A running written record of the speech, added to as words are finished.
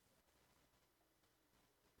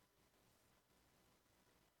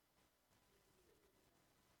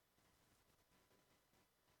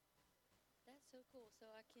so cool. So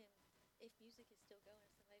I can, if music is still going,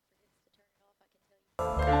 if somebody forgets to turn it off, I can tell you.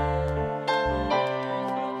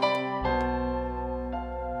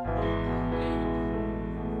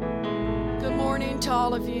 Good morning to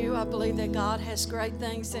all of you. I believe that God has great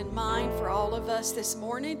things in mind for all of us this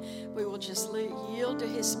morning. We will just yield to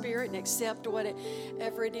His Spirit and accept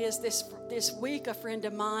whatever it is. This week, a friend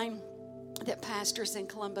of mine that pastors in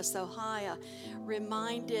Columbus, Ohio,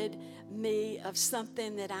 reminded me of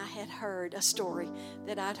something that I had heard, a story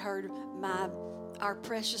that I'd heard our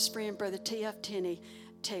precious friend, Brother T.F. Tenney,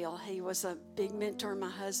 tell. He was a big mentor, my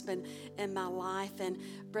husband, in my life. And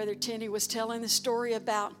Brother Tenney was telling the story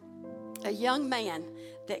about a young man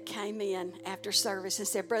that came in after service and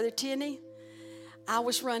said, Brother Tenney, I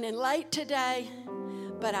was running late today,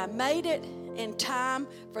 but I made it in time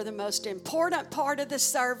for the most important part of the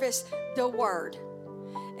service, the Word.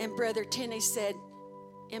 And Brother Tenney said,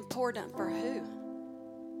 important for who?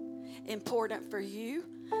 Important for you,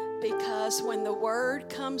 because when the Word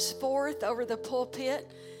comes forth over the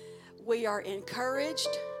pulpit, we are encouraged,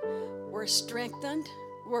 we're strengthened,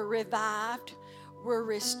 we're revived, we're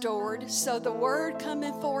restored. So the word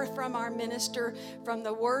coming forth from our minister, from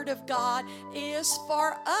the Word of God, is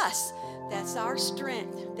for us. That's our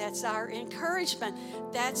strength. That's our encouragement.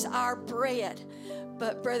 That's our bread.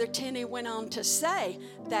 But Brother Tenney went on to say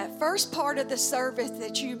that first part of the service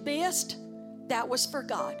that you missed, that was for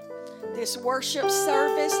God. This worship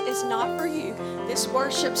service is not for you. This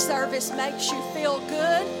worship service makes you feel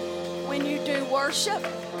good when you do worship.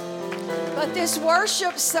 But this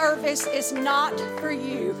worship service is not for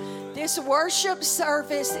you. This worship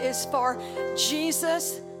service is for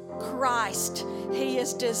Jesus Christ. He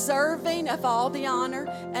is deserving of all the honor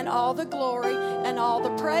and all the glory and all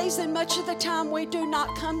the praise. And much of the time we do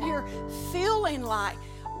not come here feeling like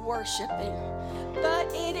worshiping.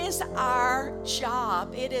 But it is our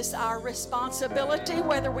job, it is our responsibility,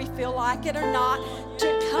 whether we feel like it or not,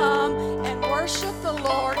 to come and worship the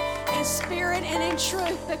Lord in spirit and in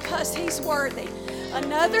truth, because He's worthy.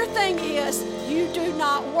 Another thing is, you do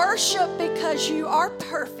not worship because you are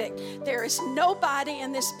perfect. There is nobody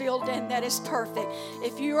in this building that is perfect.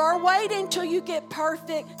 If you are waiting till you get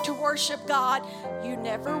perfect to worship God, you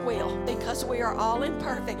never will, because we are all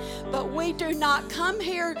imperfect. But we do not come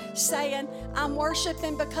here saying, I'm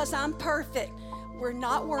worshiping because I'm perfect. We're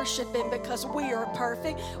not worshiping because we are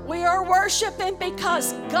perfect. We are worshiping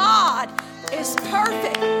because God is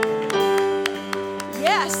perfect.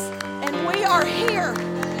 Yes, and we are here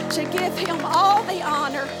to give Him all the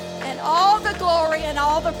honor and all the glory and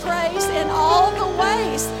all the praise in all the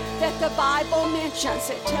ways that the Bible mentions.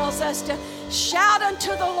 It tells us to shout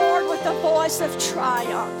unto the Lord with a voice of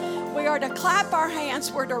triumph. We are to clap our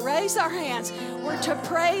hands. We're to raise our hands. We're to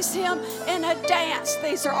praise Him in a dance.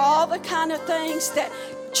 These are all the kind of things that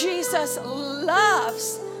Jesus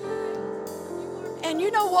loves. And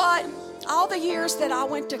you know what? All the years that I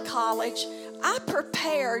went to college, I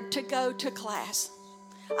prepared to go to class.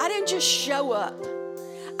 I didn't just show up.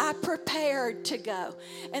 I prepared to go.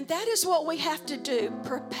 And that is what we have to do.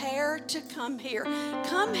 Prepare to come here.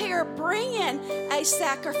 Come here bringing a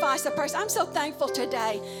sacrifice of praise. I'm so thankful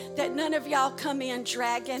today that none of y'all come in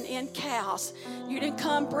dragging in cows. You didn't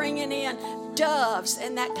come bringing in doves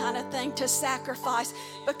and that kind of thing to sacrifice,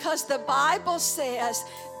 because the Bible says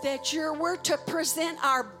that we're to present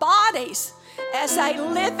our bodies as a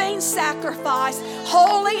living sacrifice,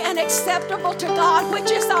 holy and acceptable to God,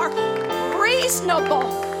 which is our reasonable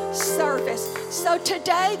service. So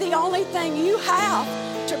today, the only thing you have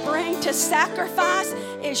to bring to sacrifice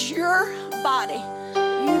is your body.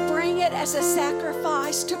 You bring it as a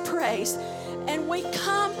sacrifice to praise. And we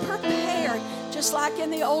come prepared, just like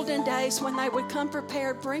in the olden days when they would come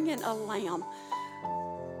prepared bringing a lamb.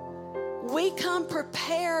 We come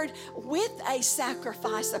prepared with a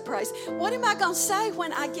sacrifice of praise. What am I going to say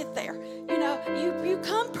when I get there? You know, you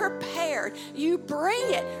come prepared. You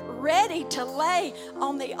bring it ready to lay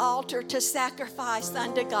on the altar to sacrifice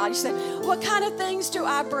unto God. You say, what kind of things do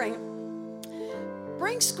I bring?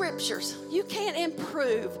 Bring scriptures. You can't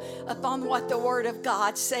improve upon what the Word of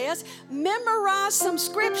God says. Memorize some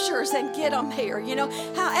scriptures and get them here. You know,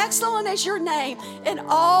 how excellent is your name in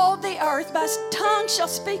all the earth. My tongue shall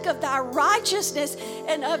speak of thy righteousness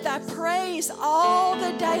and of thy praise all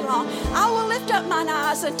the day long. I will lift up mine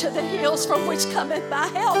eyes unto the hills from which cometh my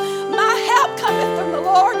help. My help cometh from the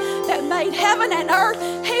Lord that made heaven and earth.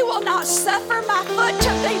 He will not suffer my foot to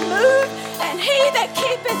be moved, and he that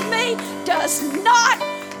keepeth me does not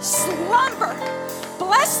slumber.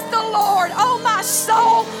 Bless the Lord, O my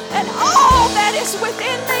soul, and all that is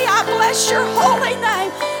within me, I bless your holy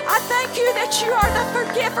name. I thank you that you are the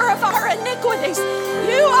forgiver of our iniquities.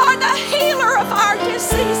 You are the healer of our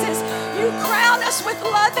diseases. You crown us with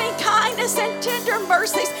loving kindness and tender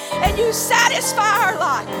mercies, and you satisfy our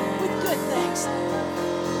life with good things.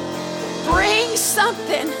 Bring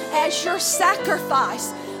something as your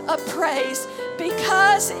sacrifice of praise,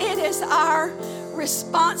 because it is our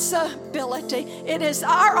responsibility. It is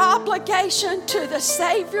our obligation to the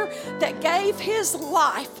Savior that gave his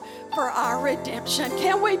life for our redemption.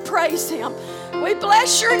 Can we praise him? We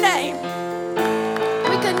bless your name.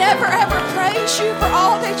 We can never ever praise you for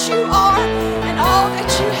all that you are and all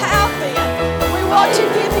that you have been. But we want to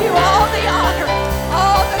give you all the honor,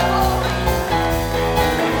 all the glory.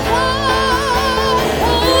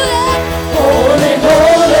 Holy,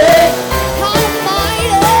 holy,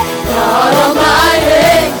 God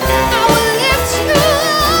Almighty, I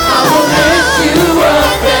will lift you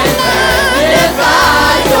up and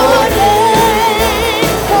magnify your name.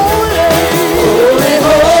 Holy,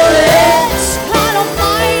 holy,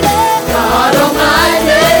 God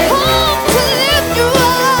Almighty, come to lift you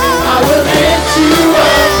up. I will lift you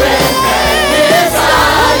up and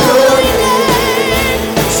magnify your name.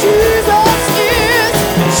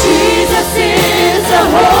 Jesus is the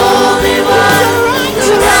Holy One,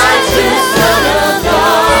 the righteous Son of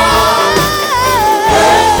God.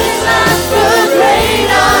 First and last, the great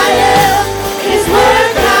I am, his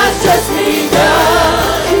work has just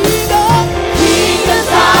begun. King of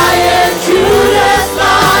Zion, Judah's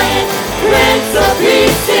Lion, Prince of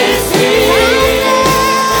Peace is he.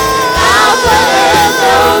 Alpha and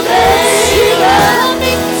Omega,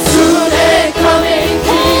 soon and coming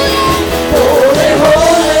King. Holy,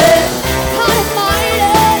 holy,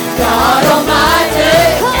 God Almighty,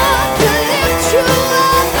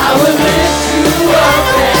 I will lift you up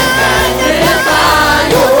and magnify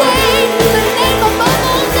your name.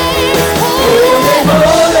 Holy,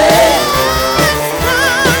 holy,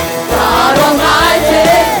 God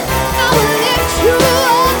Almighty,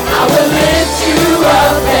 I will lift you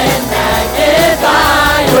up and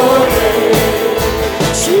magnify your name.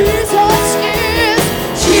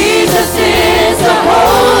 Jesus is the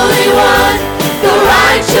Holy One, the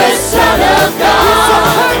righteous Son of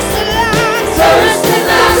God. First and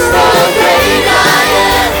last, the great I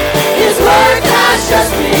am, his work has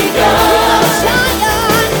just begun.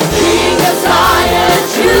 King of Zion,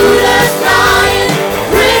 Judah's Lion,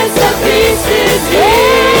 Prince of Peace is he.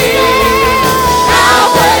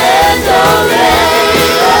 Alpha and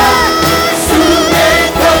Omega, soon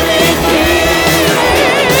and coming King.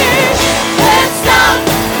 Can't stop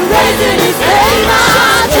praising his name,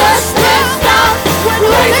 I just can't stop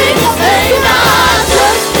praising his name, I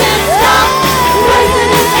just can't stop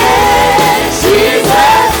praising his name.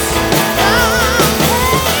 Jesus,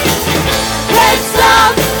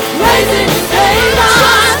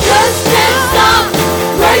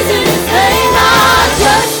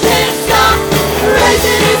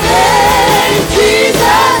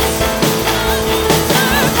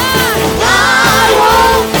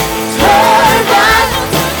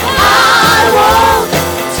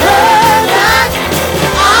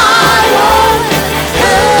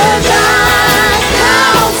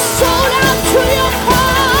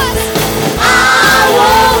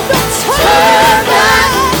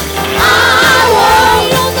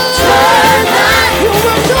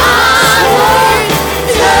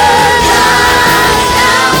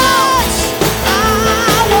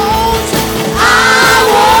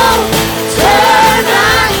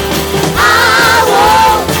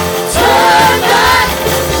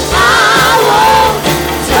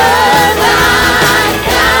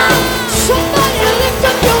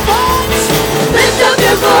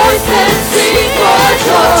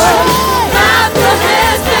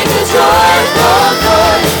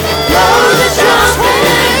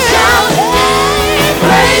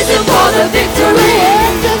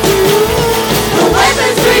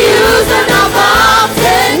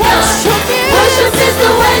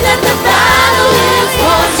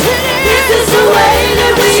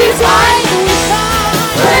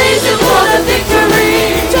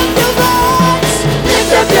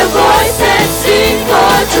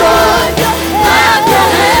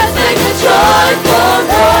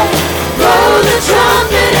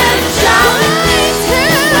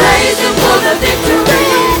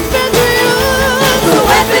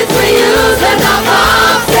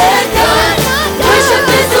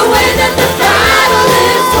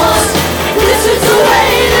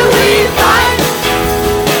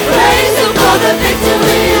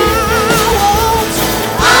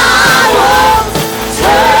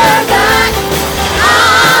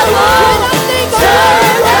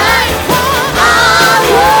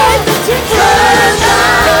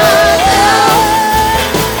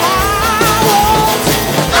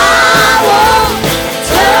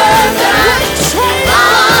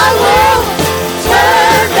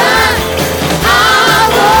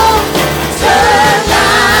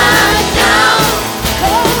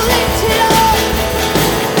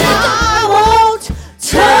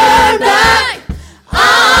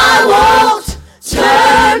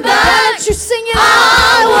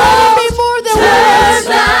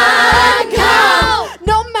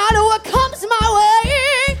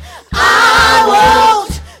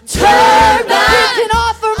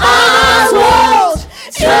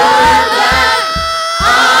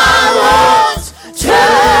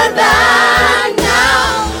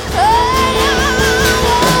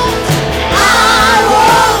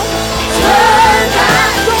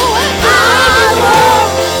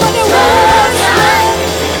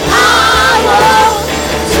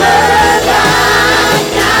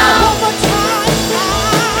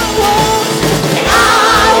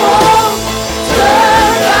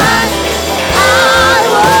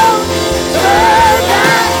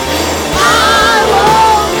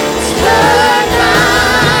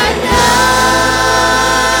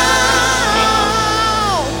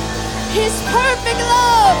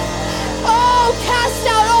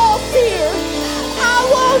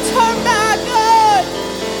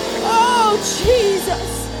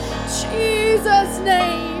 Jesus'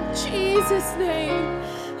 name, Jesus' name.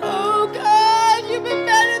 Oh God, you've been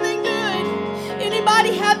better than good.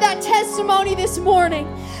 Anybody have that testimony this morning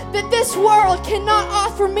that this world cannot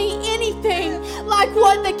offer me anything like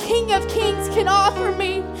what the King of Kings can offer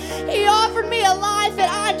me? He offered me a life that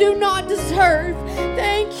I do not deserve.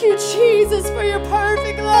 Thank you, Jesus, for your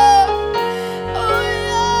perfect love. Oh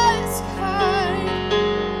yes, kind.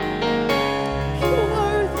 You're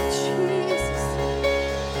worthy, Jesus.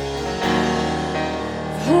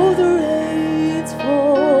 Though the rains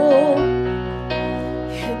fall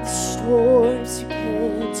and the storms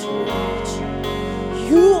begin to rage,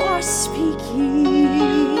 you are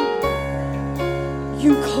speaking.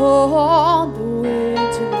 You call the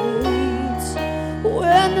wind to winds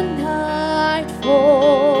when the night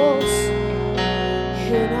falls,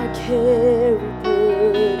 and I carry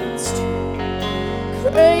burdens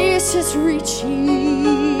too. Grace is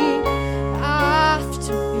reaching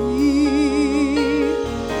after me.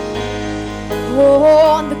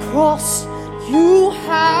 On the cross you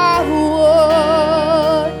have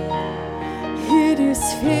won. It is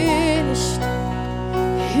finished.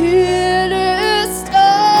 It is done.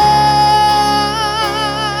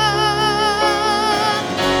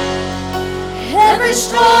 Every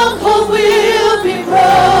stronghold will be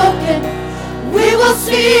broken. We will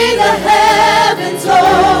see the heavens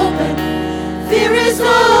open. Fear is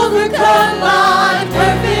overcome by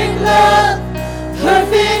perfect love,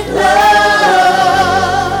 perfect love.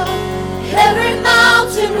 Every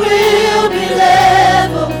mountain will be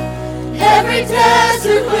leveled. Every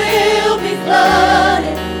desert will be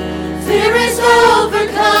flooded. Fear is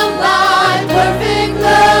overcome by perfect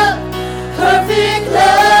love, perfect love.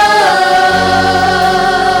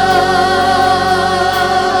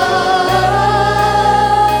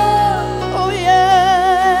 Oh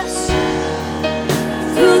yes,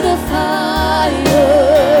 Through the fire,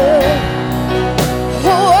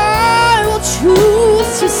 oh I will choose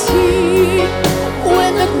to see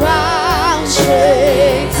when the ground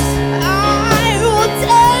shakes. I will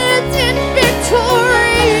dance in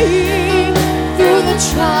victory through the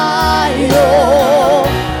trial.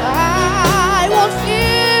 I won't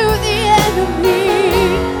fear the enemy.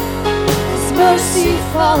 His mercy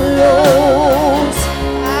follows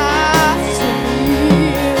after me.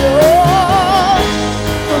 Oh,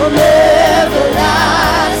 from everlasting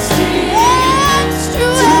to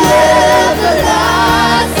everlasting,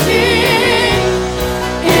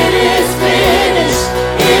 it is finished,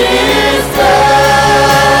 it is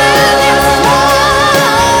done.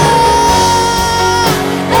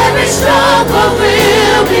 Every stronghold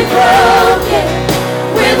will be broken.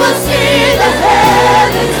 We will see the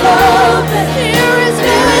heavens open. Fear is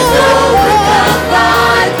overcome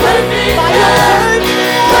by perfect love,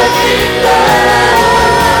 perfect love.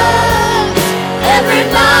 Every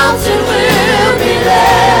mountain will be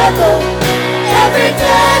leveled. Every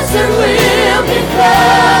desert will be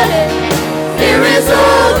flooded. Fear is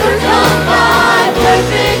overcome by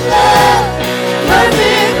perfect love,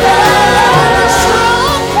 perfect love.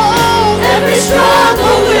 Every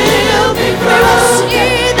stronghold will be broken.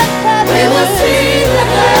 We will see the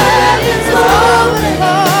heavens open.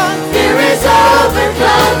 Fear is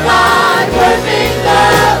overcome by perfect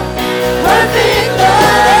love, perfect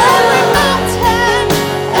love.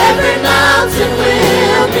 Every mountain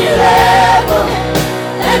will be leveled.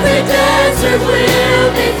 Every desert will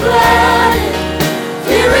be flooded.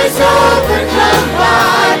 Fear is overcome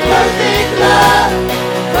by perfect love,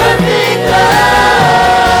 perfect love.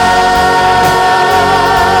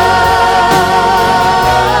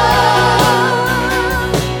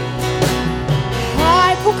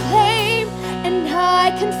 I proclaim and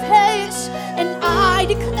I confess and I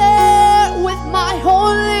declare with my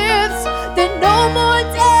whole lips that no more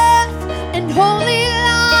death and holy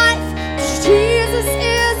life, 'cause Jesus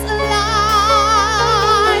is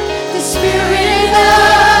alive. The Spirit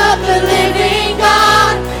of the living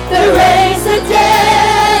God that raised the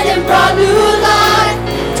dead and brought new life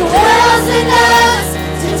dwells in us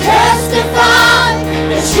to testify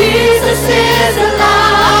that Jesus is alive.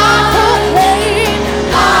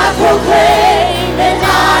 I proclaim and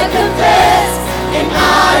I confess and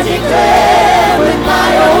I declare with my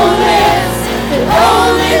own lips that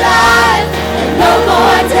only life and no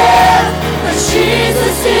more death, for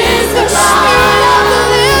Jesus is alive. The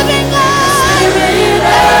living God, Spirit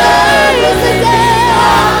of the living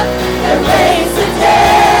God that raised the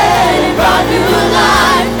dead and brought new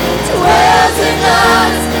life dwells in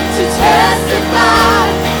us to testify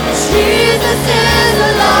that Jesus is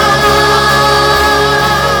alive.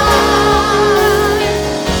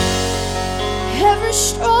 Every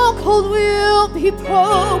stronghold will be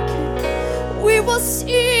broken. We will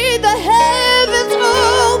see the heavens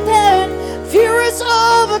open. Fear is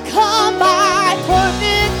overcome by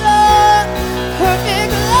perfect love,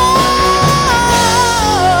 perfect love.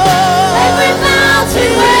 Every mountain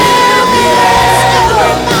will be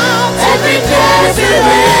leveled, every desert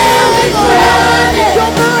will be flooded.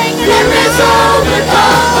 Fear is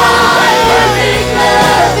overcome by perfect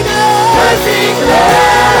love, perfect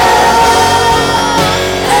love.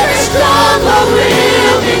 Every stronghold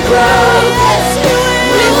will be broken.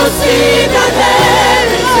 We will see the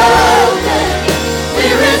heavens open.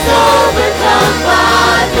 Fear is overcome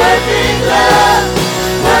by perfect love,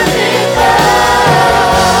 perfect love.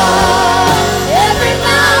 Every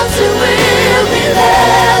mountain will be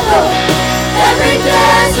leveled, every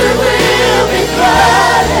desert will be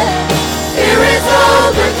flooded. Fear is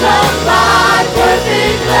overcome by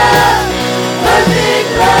perfect love, perfect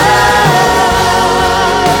love.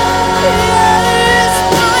 Yes,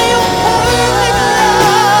 by your perfect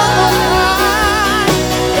love,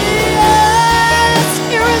 yes,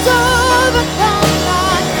 fear is overcome by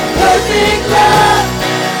Perfect love,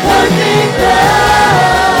 perfect love.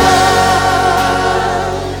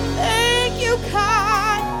 Thank you,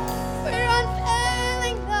 God, for your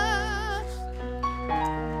unfailing love.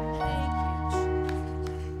 Thank you,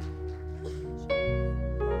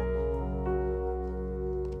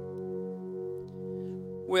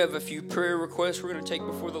 We have a few prayer requests we're going to take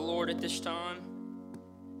before the Lord at this time.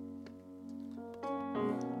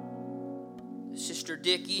 Sister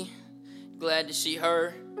Dickie, glad to see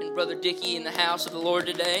her and Brother Dickie in the house of the Lord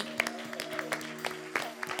today.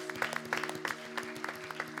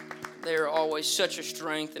 They are always such a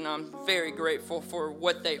strength, and I'm very grateful for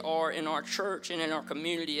what they are in our church and in our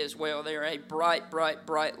community as well. They are a bright, bright,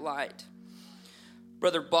 bright light.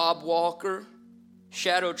 Brother Bob Walker,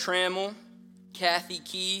 Shadow Trammell, Kathy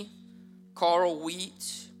Key, Carl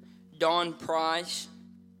Wheats, Don Price.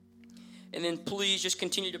 And then please just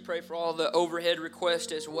continue to pray for all the overhead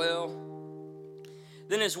requests as well.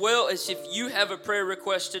 Then as well as if you have a prayer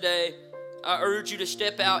request today, I urge you to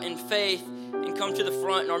step out in faith and come to the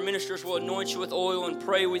front, and our ministers will anoint you with oil and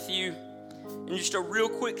pray with you. And just a real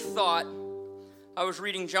quick thought. I was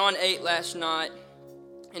reading John 8 last night,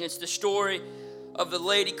 and it's the story of the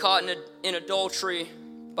lady caught in adultery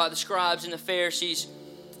by the scribes and the Pharisees.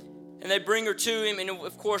 And they bring her to him, and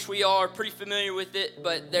of course we are pretty familiar with it,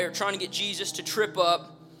 but they're trying to get Jesus to trip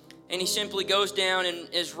up, and he simply goes down and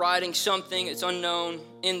is writing something that's unknown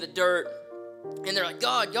in the dirt. And they're like,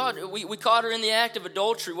 God, we caught her in the act of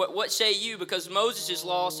adultery. What say you? Because Moses'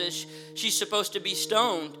 law says she's supposed to be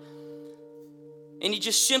stoned. And he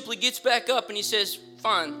just simply gets back up and he says,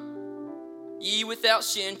 fine, ye without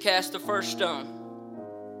sin cast the first stone.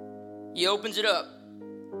 He opens it up.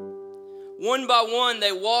 One by one,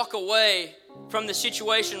 they walk away from the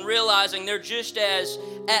situation, realizing they're just as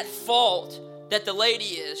at fault that the lady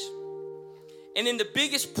is. And then the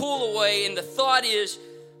biggest pull away, and the thought is,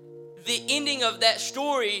 the ending of that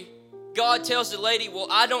story, God tells the lady, well,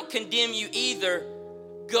 I don't condemn you either.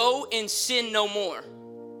 Go and sin no more.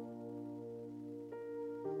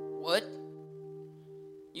 What?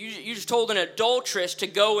 You just told an adulteress to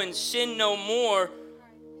go and sin no more.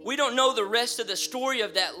 We don't know the rest of the story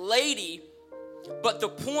of that lady, but the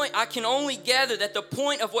point, I can only gather that the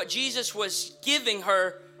point of what Jesus was giving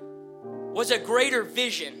her was a greater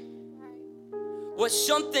vision, was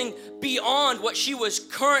something beyond what she was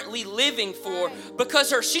currently living for, because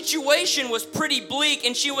her situation was pretty bleak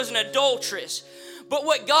and she was an adulteress. But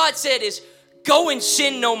what God said is, go and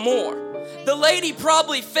sin no more. The lady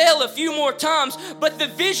probably fell a few more times, but the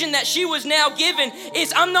vision that she was now given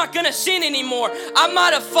is, I'm not going to sin anymore. I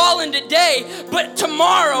might have fallen today, but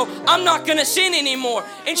tomorrow I'm not going to sin anymore.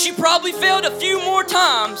 And she probably failed a few more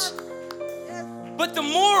times. But the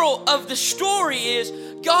moral of the story is,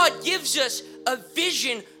 God gives us a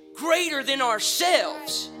vision greater than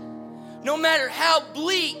ourselves. No matter how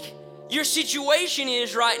bleak your situation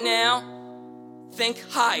is right now, think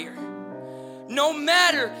higher. No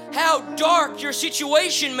matter how dark your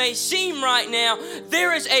situation may seem right now,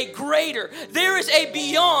 there is a greater, there is a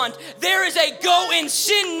beyond, there is a go and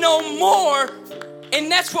sin no more, and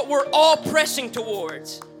that's what we're all pressing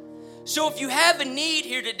towards. So if you have a need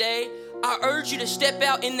here today, I urge you to step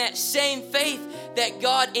out in that same faith that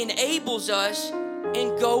God enables us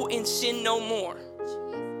and go and sin no more.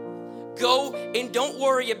 Go and don't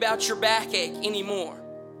worry about your backache anymore.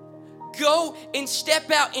 Go and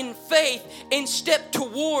step out in faith and step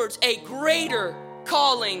towards a greater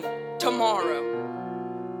calling tomorrow.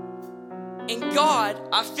 And God,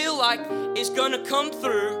 I feel like, is going to come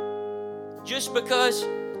through just because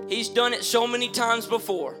He's done it so many times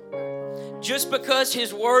before. Just because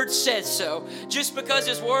His Word says so. Just because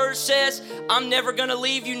His Word says, I'm never going to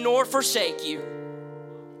leave you nor forsake you.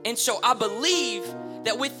 And so I believe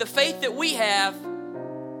that with the faith that we have,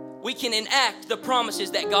 we can enact the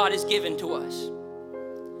promises that God has given to us.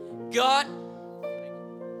 God,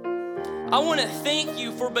 I want to thank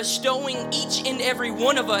you for bestowing each and every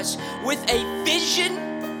one of us with a vision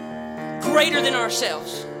greater than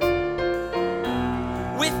ourselves.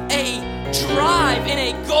 With a drive and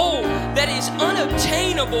a goal that is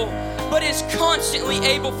unobtainable, but is constantly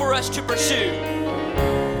able for us to pursue.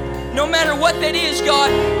 No matter what that is, God,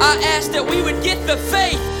 I ask that we would get the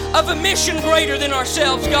faith of a mission greater than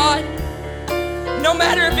ourselves, God. No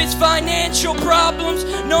matter if it's financial problems,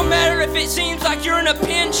 no matter if it seems like you're in a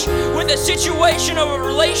pinch with a situation of a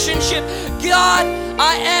relationship, God,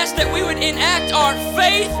 I ask that we would enact our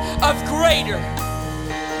faith of greater.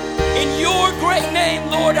 In your great name,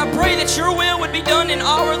 Lord, I pray that your will would be done in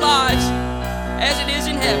our lives as it is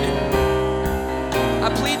in heaven. I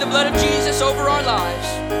plead the blood of Jesus over our lives.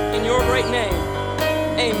 In your great name,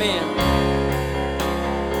 amen.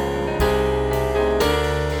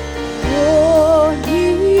 Your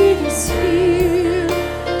need is here.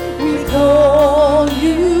 We call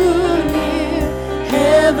you near,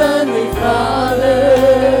 Heavenly Father.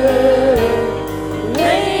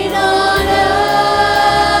 Rain on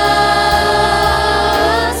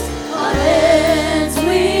us, our hands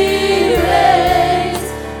we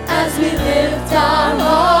raise as we lift our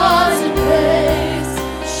hearts in praise.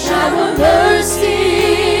 Shower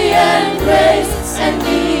mercy and grace and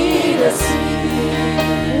meet us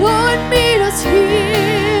here. Lord, meet us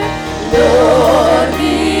here. Lord,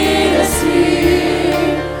 meet us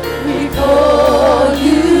here. We call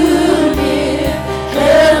you near,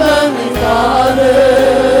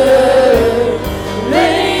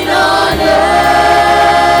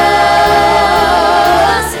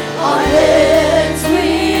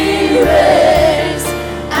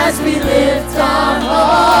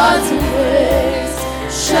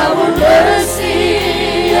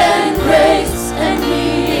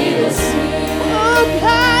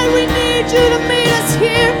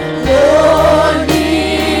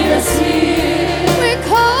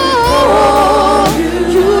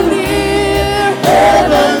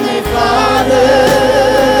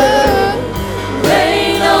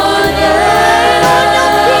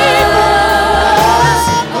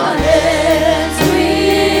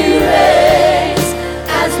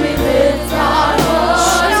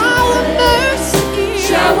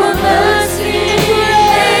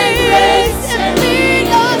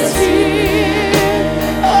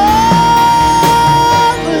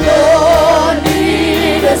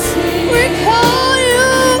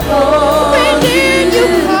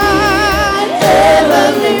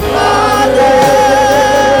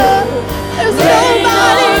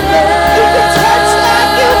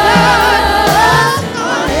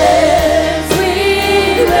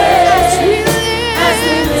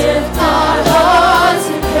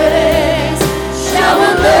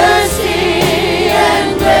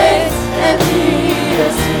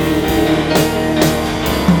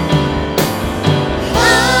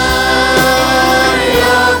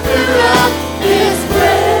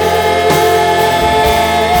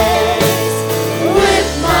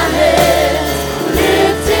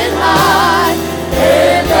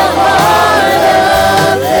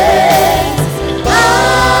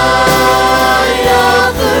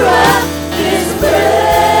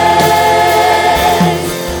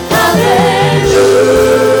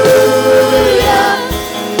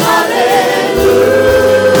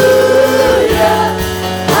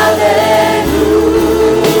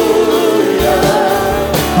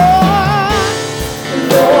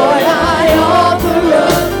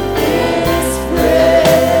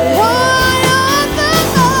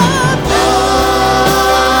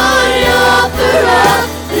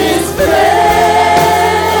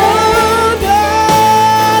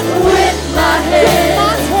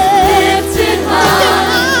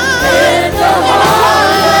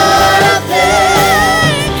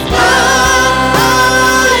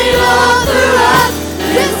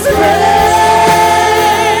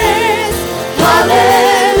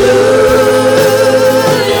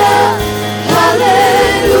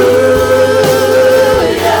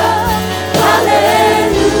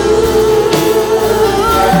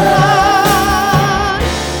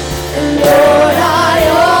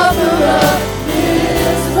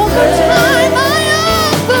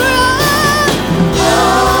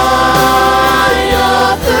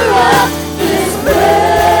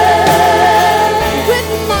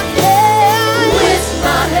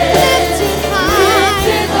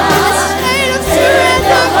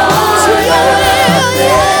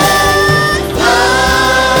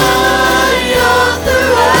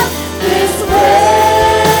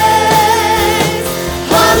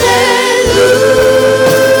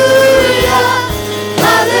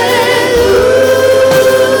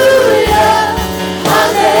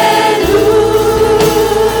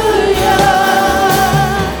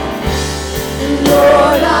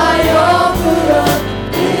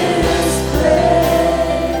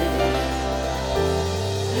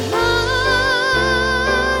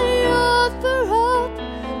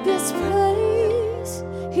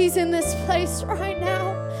 He's in this place right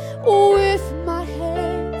now. With my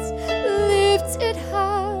hands lifted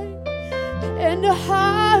high and a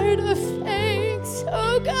heart of thanks,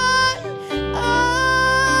 oh God, I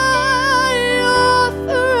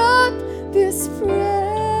offer up this praise.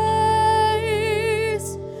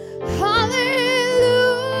 Hallelujah,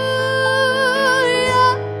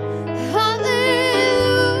 hallelujah,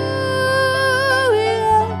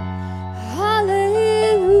 hallelujah.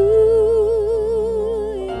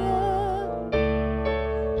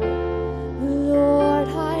 Lord, I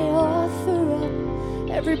offer up.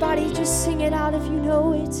 Everybody just sing it out if you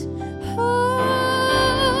know it. I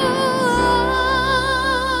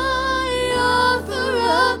offer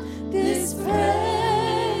up this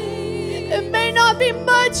praise. It may not be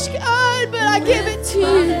much, God, but I give it to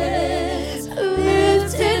you.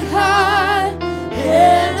 Lifted high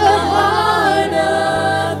in the heart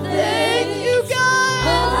of thank you, God.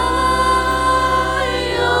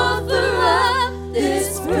 I offer up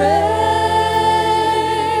this praise.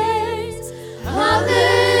 Hallelujah,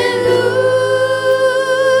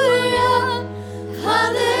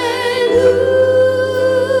 hallelujah,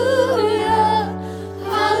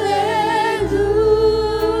 hallelujah.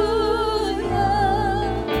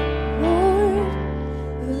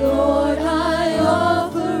 Lord, I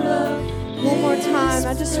offer up. One more time.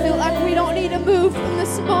 I just feel like we don't need to move from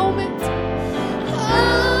this moment.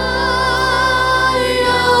 I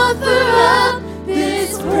offer up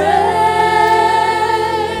this praise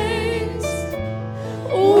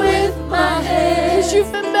with my hands. 'Cause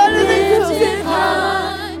you've been better than good.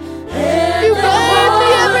 You gave me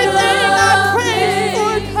everything I prayed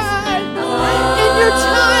for, God. In your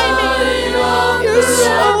timing, you're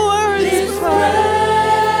so worthy,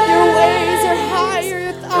 God. Your ways are higher,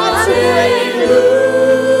 your thoughts are greater.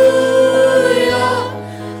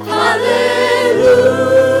 Hallelujah,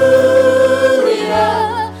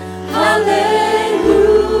 hallelujah.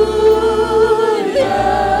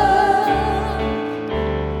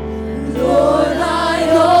 Lord, I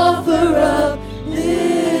offer up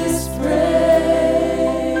this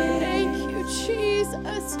praise. Thank you,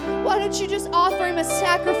 Jesus. Why don't you just offer him a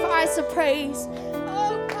sacrifice of praise?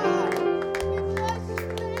 Oh God, we bless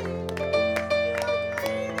your name. You are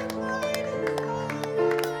great and mighty, God. We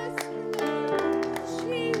bless your name.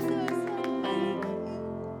 Jesus, I thank you.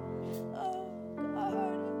 Oh God,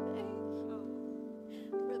 I thank you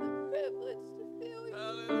for the privilege to feel you.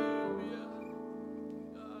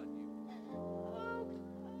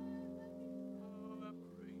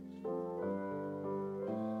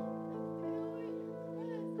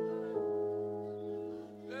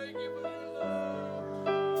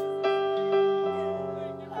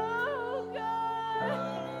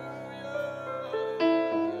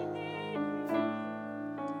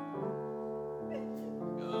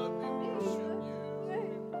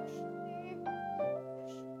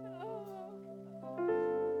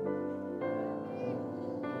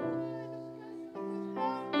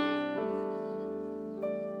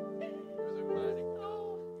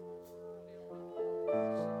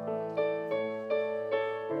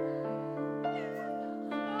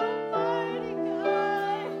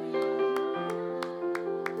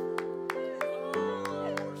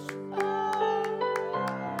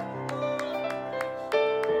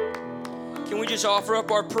 Can we just offer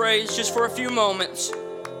up our praise just for a few moments?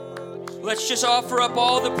 Let's just offer up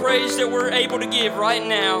all the praise that we're able to give right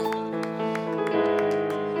now.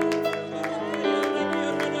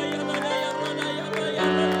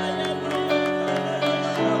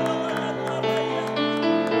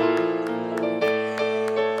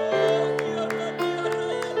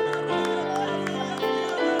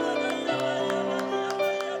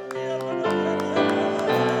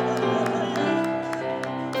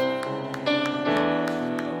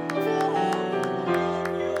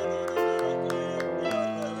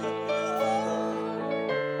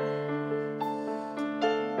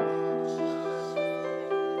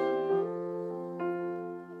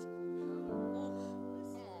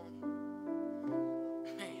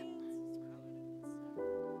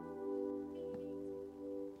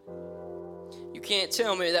 You can't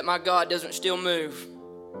tell me that my God doesn't still move.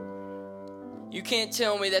 You can't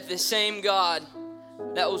tell me that the same God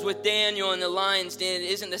that was with Daniel in the lion's den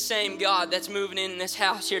isn't the same God that's moving in this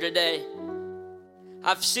house here today.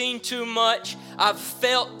 I've seen too much. I've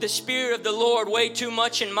felt the Spirit of the Lord way too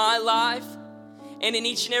much in my life. And in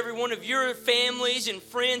each and every one of your families and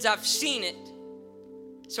friends, I've seen it.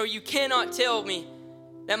 So you cannot tell me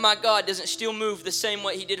that my God doesn't still move the same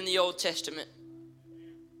way He did in the Old Testament.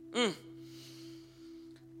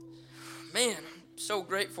 Man, I'm so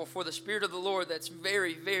grateful for the Spirit of the Lord that's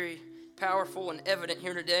very, very powerful and evident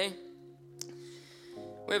here today.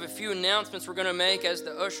 We have a few announcements we're going to make as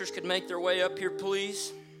the ushers could make their way up here,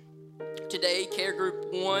 please. Today, Care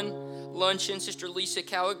Group 1 luncheon, Sister Lisa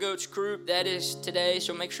Caligoat's group. That is today,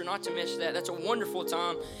 so make sure not to miss that. That's a wonderful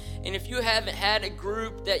time. And if you haven't had a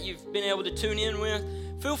group that you've been able to tune in with,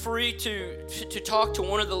 feel free to talk to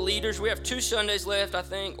one of the leaders. We have 2 Sundays left, I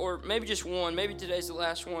think, or maybe just one. Maybe today's the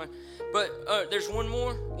last one. But there's one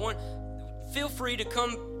more. Feel free to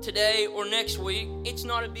come today or next week. It's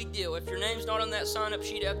not a big deal. If your name's not on that sign-up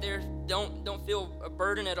sheet out there, don't feel a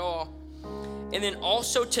burden at all. And then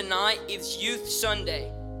also tonight is Youth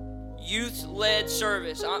Sunday, youth-led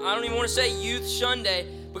service. I don't even want to say Youth Sunday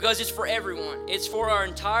because it's for everyone. It's for our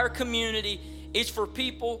entire community. It's for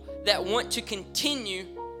people that want to continue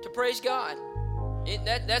to praise God.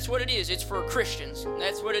 That's what it is. It's for Christians.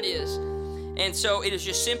 That's what it is. And so it is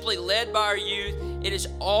just simply led by our youth. It is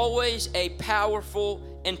always a powerful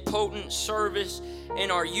and potent service.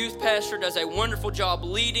 And our youth pastor does a wonderful job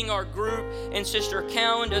leading our group. And Sister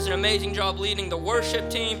Cowan does an amazing job leading the worship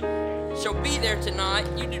team. So be there tonight.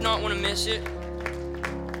 You do not want to miss it.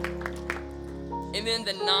 And then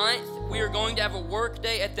the 9th, we are going to have a work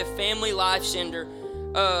day at the Family Life Center.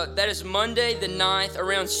 That is Monday the 9th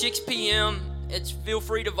around 6 p.m. Feel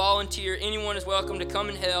free to volunteer. Anyone is welcome to come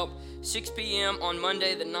and help. 6 p.m. on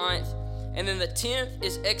Monday the 9th. And then the 10th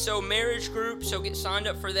is XO Marriage Group, so get signed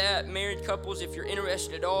up for that. Married couples, if you're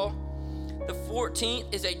interested at all. The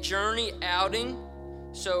 14th is a journey outing.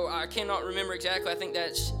 So I cannot remember exactly. I think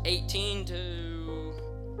that's 18 to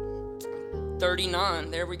 39.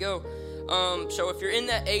 There we go. So if you're in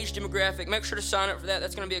that age demographic, make sure to sign up for that.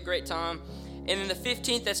 That's going to be a great time. And then the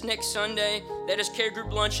 15th, that's next Sunday. That is Care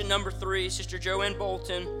Group Luncheon number 3, Sister Joanne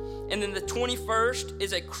Bolton. And then the 21st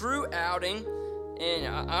is a crew outing. And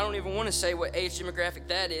I don't even want to say what age demographic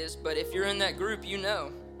that is, but if you're in that group, you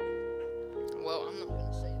know. Well, I'm not going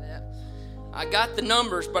to say that. I got the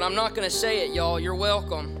numbers, but I'm not going to say it, y'all. You're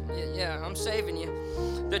welcome. Yeah, I'm saving you.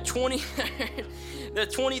 The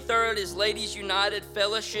 23rd is Ladies United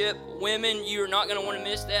Fellowship. Women, you're not going to want to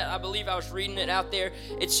miss that. I believe I was reading it out there.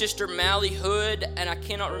 It's Sister Mally Hood, and I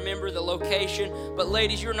cannot remember the location. But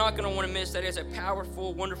ladies, you're not going to want to miss that. It's a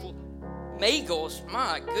powerful, wonderful Magels.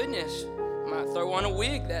 My goodness. Might throw on a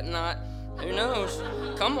wig that night. Who knows?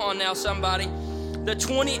 Come on now, somebody. The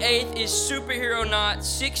 28th is Superhero Night,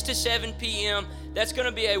 6 to 7 p.m. That's going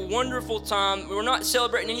to be a wonderful time. We're not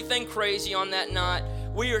celebrating anything crazy on that night.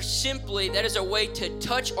 We are simply, that is a way to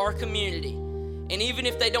touch our community. And even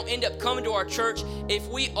if they don't end up coming to our church, if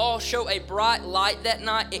we all show a bright light that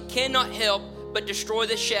night, it cannot help but destroy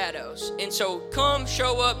the shadows. And so come,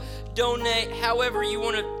 show up, donate, however you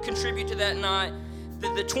want to contribute to that night.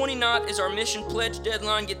 The 29th is our mission pledge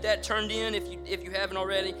deadline. Get that turned in if you haven't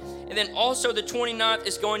already. And then also the 29th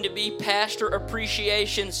is going to be Pastor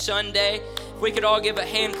Appreciation Sunday. If we could all give a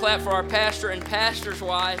hand clap for our pastor and pastor's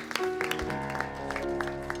wife.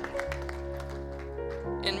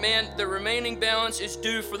 And man, the remaining balance is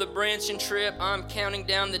due for the Branson trip. I'm counting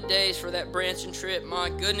down the days for that Branson trip. My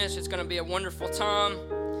goodness, it's going to be a wonderful time.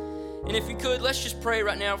 And if you could, let's just pray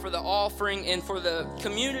right now for the offering and for the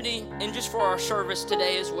community and just for our service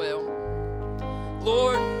today as well.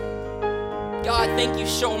 Lord, God, thank you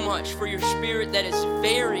so much for your spirit that is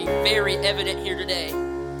very, very evident here today.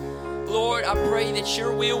 Lord, I pray that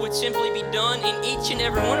your will would simply be done in each and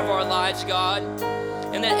every one of our lives, God,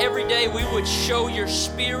 and that every day we would show your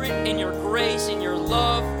spirit and your grace and your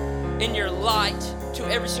love and your light to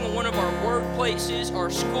every single one of our workplaces, our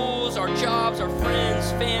schools, our jobs, our friends,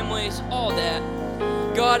 families, all that.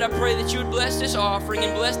 God, I pray that you would bless this offering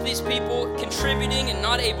and bless these people contributing and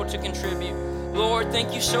not able to contribute. Lord,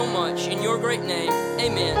 thank you so much. In your great name,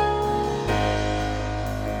 amen.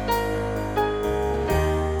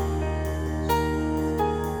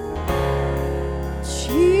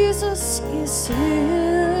 Jesus is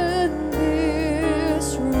in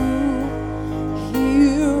this room.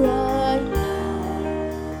 Here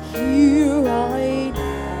I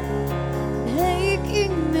am,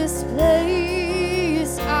 making this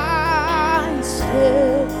place I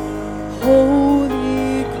stand.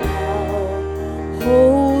 Holy ground,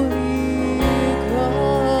 holy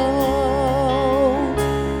ground.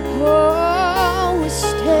 Oh, we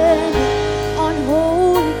stand on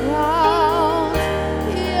holy ground.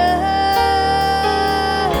 Yeah.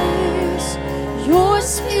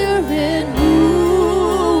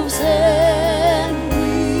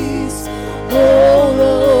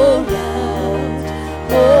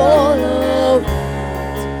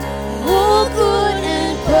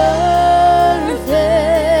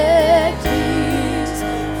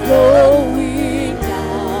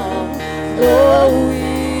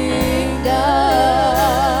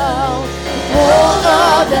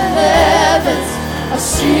 are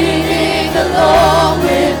singing along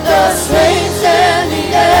with the saints and the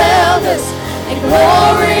elders, a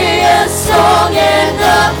glorious song, and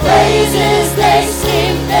the praises they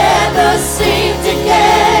sing never seem to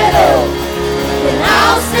get old. And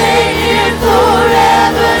I'll stay here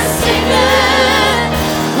forever singing,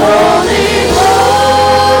 holy,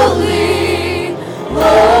 holy,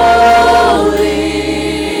 holy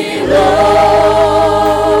Lord,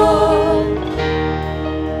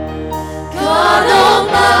 God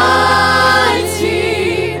Almighty,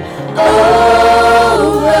 over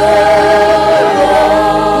all.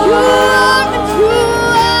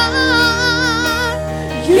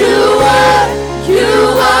 You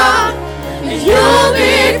are, and you'll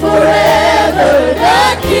be forever the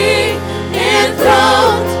King,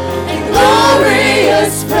 enthroned in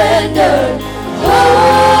glorious splendor.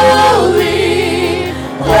 Holy,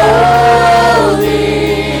 holy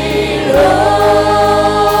Lord,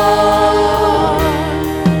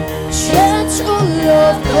 gentle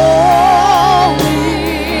Lord, calling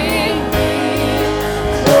me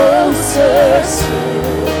closer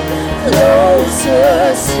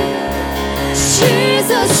to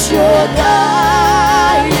Jesus, you're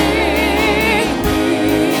guiding me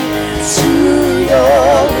to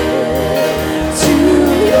your will,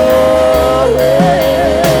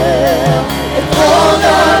 and all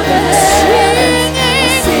of the singing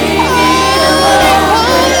along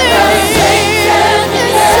with the saints and the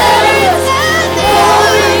elders,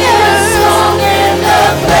 glorious song, and the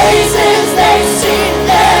praises they sing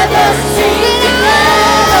never seem to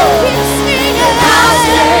get old. And I'll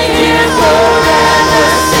stay here forever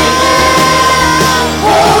singing,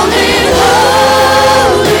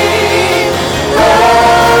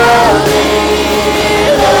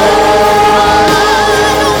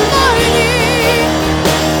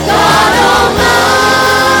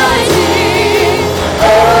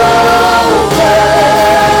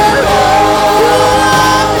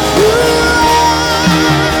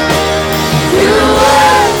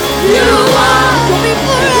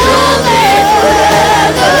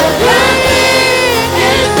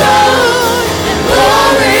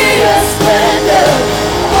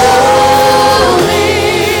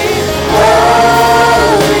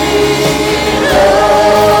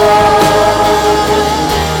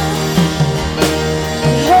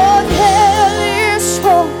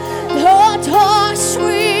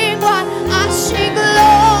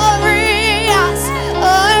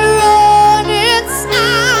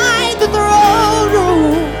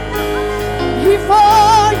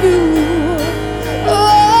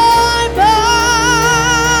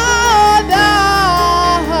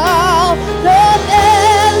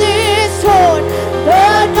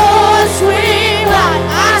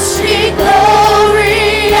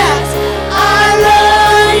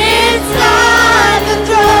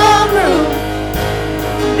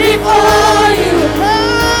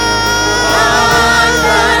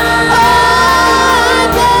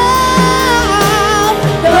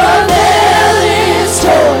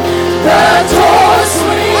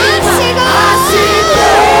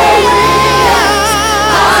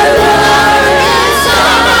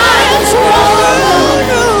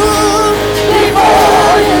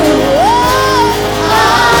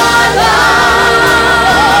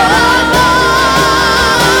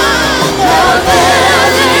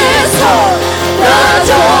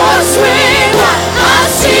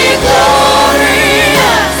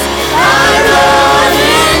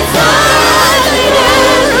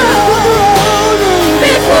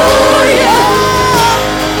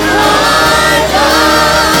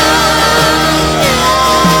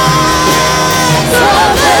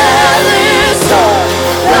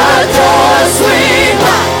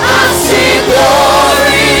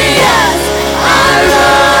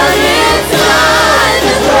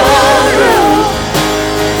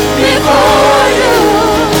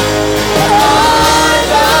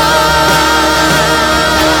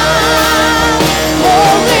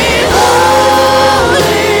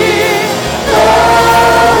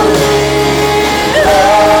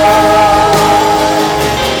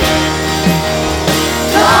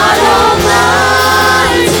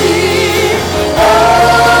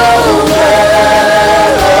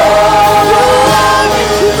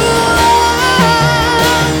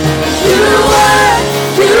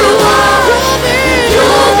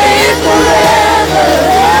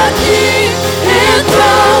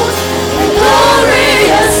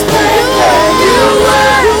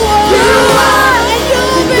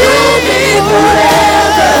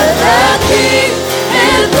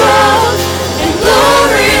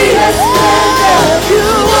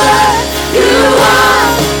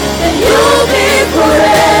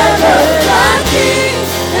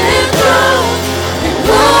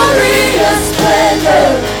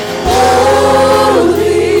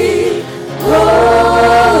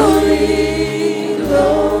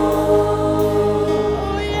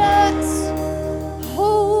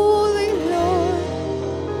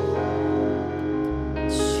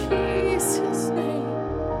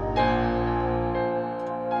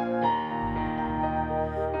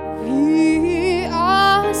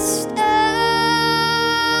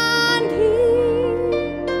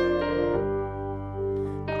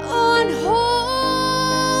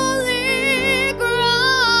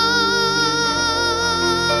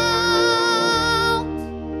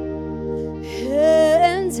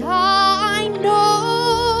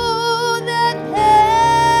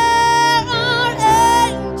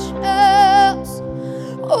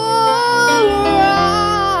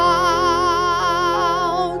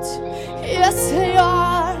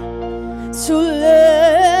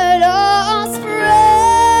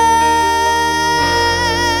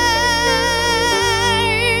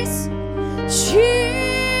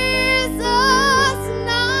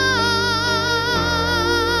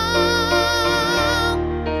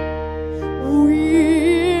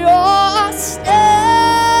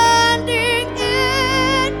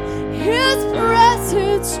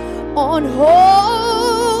 on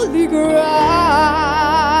holy ground.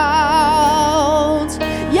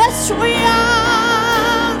 Yes, we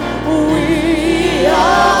are. We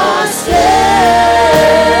are standing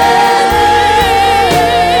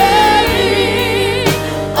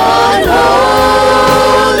on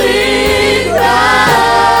holy ground.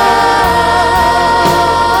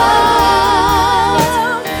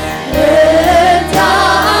 And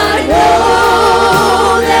I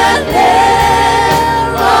know that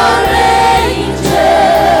there are angels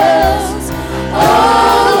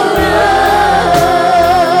all around.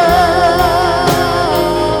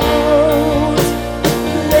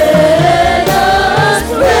 Let us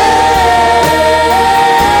praise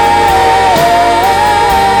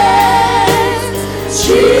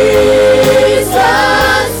Jesus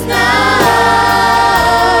now.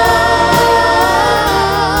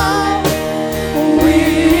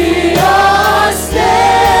 We are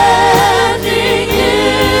standing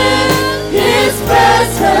in His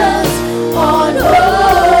presence on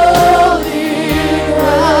holy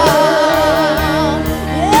ground.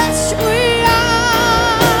 Yes, we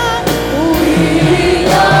are. We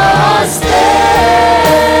are standing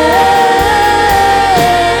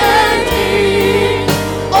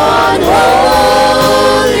on holy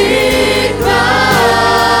ground.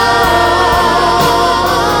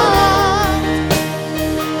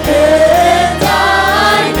 And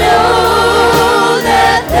I know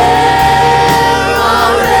that there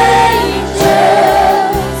are angels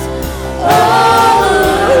all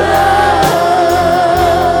around.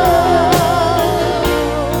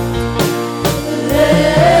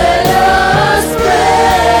 Let us praise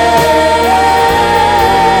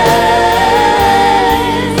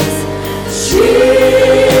Jesus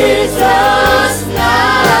now.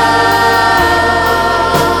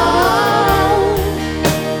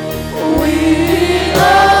 We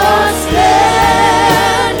are standing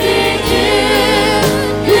in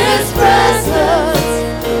His presence.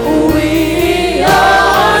 We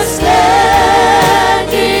are standing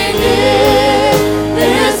in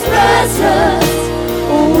His presence.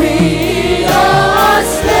 We are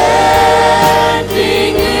standing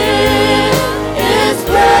in His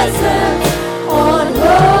presence on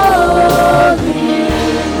holy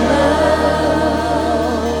ground.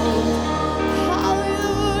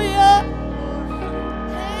 Hallelujah.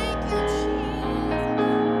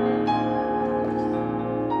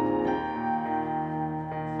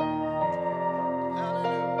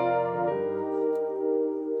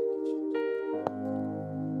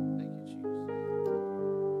 Thank you, Jesus.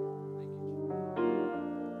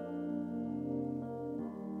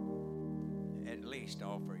 At least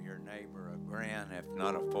offer your neighbor a grin, if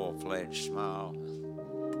not a full-fledged smile.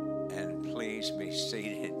 And please be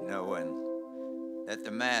seated knowing that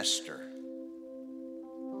the Master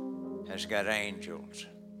has got angels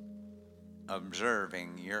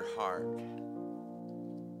observing your heart.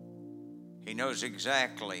 He knows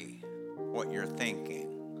exactly what you're thinking,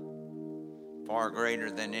 far greater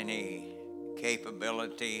than any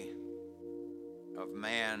capability of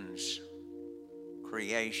man's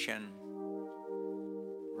creation.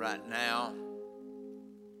 Right now,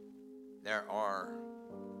 there are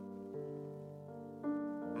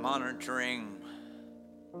monitoring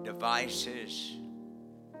devices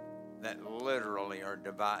that literally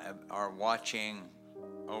are watching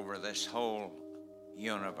over this whole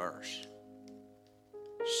universe.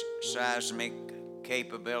 Seismic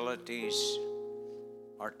capabilities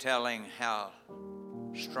are telling how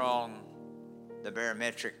strong the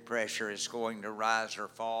barometric pressure is going to rise or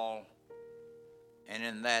fall. And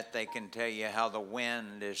in that, they can tell you how the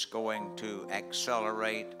wind is going to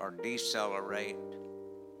accelerate or decelerate.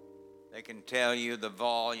 They can tell you the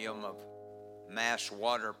volume of mass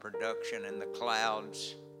water production in the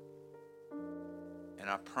clouds. And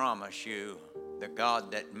I promise you, the God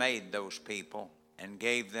that made those people and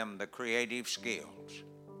gave them the creative skills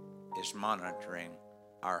is monitoring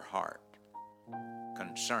our heart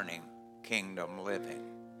concerning kingdom living.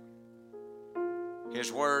 His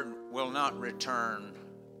word will not return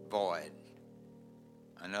void.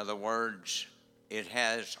 In other words, it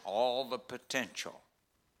has all the potential.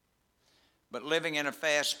 But living in a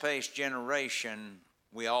fast-paced generation,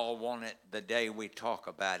 we all want it the day we talk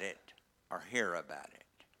about it or hear about it.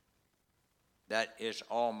 That is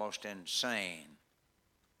almost insane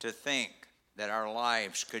to think that our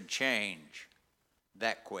lives could change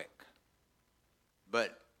that quick.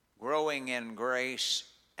 But growing in grace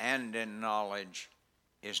and in knowledge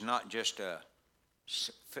is not just a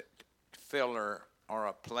filler or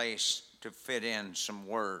a place to fit in some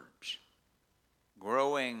words.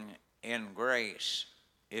 Growing in grace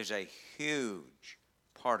is a huge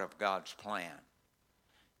part of God's plan.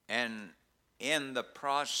 And in the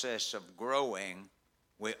process of growing,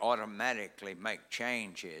 we automatically make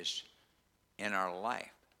changes in our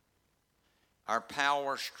life. Our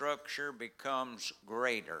power structure becomes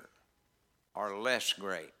greater or less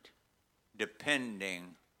great,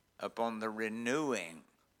 depending upon the renewing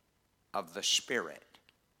of the Spirit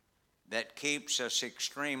that keeps us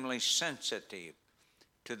extremely sensitive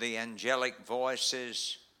to the angelic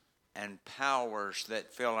voices and powers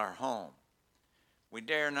that fill our home. We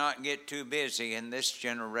dare not get too busy in this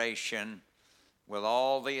generation with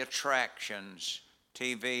all the attractions,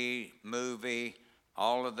 TV, movie,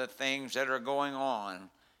 all of the things that are going on,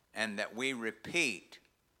 and that we repeat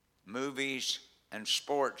movies and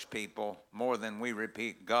sports people more than we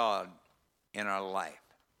repeat God in our life.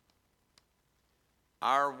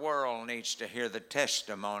 Our world needs to hear the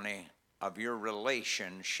testimony of your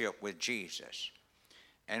relationship with Jesus.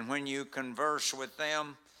 And when you converse with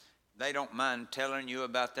them, they don't mind telling you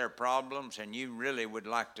about their problems, and you really would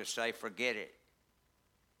like to say, forget it.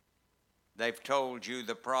 They've told you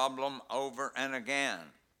the problem over and again.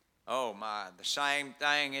 Oh my, the same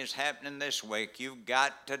thing is happening this week. You've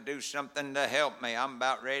got to do something to help me. I'm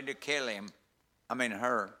about ready to kill him.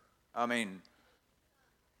 Her.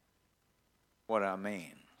 What I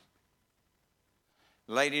mean.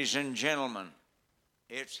 Ladies and gentlemen,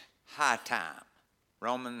 it's high time.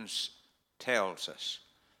 Romans tells us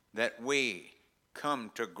that we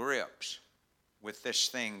come to grips with this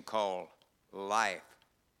thing called life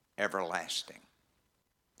everlasting.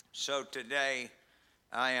 So today,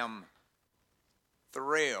 I am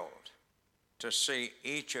thrilled to see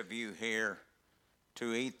each of you here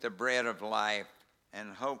to eat the bread of life,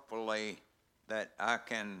 and hopefully that I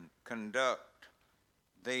can conduct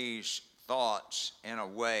these thoughts in a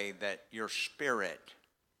way that your spirit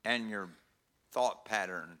and your thought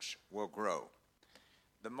patterns will grow.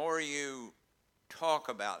 The more you talk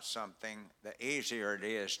about something, the easier it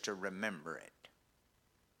is to remember it.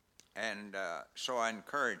 And so I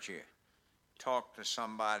encourage you, talk to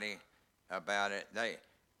somebody about it.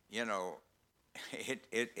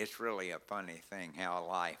 It's really a funny thing how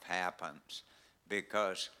life happens,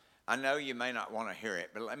 because I know you may not want to hear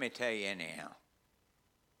it, but let me tell you anyhow.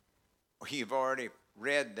 You've already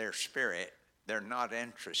read their spirit. They're not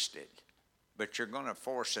interested, but you're going to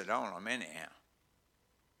force it on them anyhow.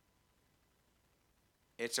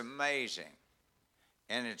 It's amazing.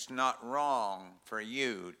 And it's not wrong for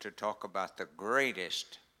you to talk about the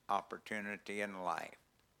greatest opportunity in life,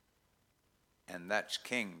 and that's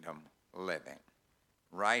kingdom living.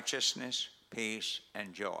 Righteousness, peace,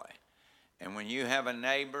 and joy. And when you have a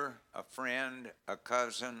neighbor, a friend, a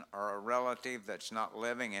cousin, or a relative that's not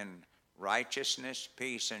living in righteousness,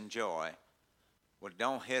 peace, and joy, well,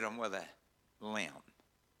 don't hit them with a limb.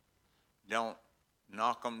 Don't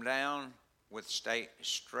knock them down with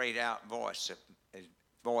straight out voices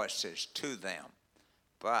to them,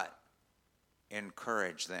 but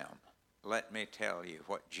encourage them. Let me tell you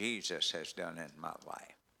what Jesus has done in my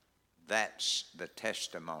life. That's the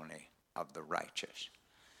testimony of the righteous.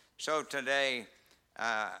 So today,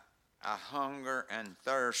 I hunger and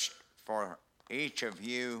thirst for each of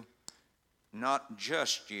you, not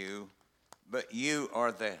just you, but you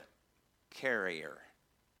are the carrier,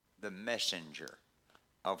 the messenger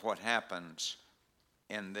of what happens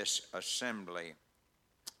in this assembly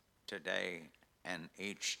today and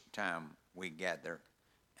each time we gather,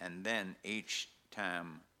 and then each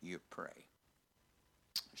time you pray.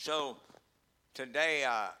 So today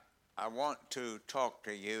I want to talk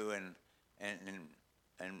to you, and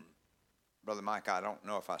Brother Mike, I don't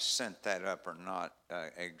know if I sent that up or not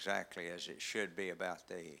exactly as it should be about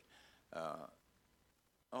the,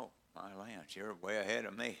 my Lance, you're way ahead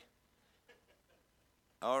of me.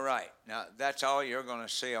 All right, now that's all you're going to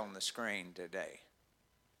see on the screen today.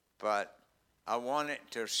 But I want it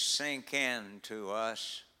to sink in to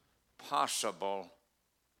us. Possible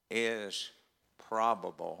is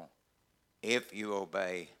probable if you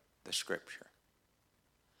obey the Scripture.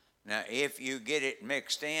 Now, if you get it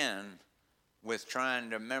mixed in with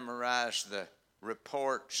trying to memorize the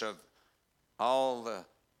reports of all the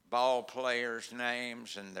ball players'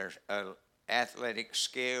 names and their athletic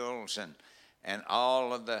skills and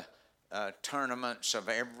all of the tournaments of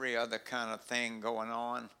every other kind of thing going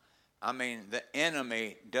on, the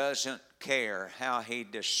enemy doesn't care how he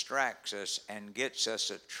distracts us and gets us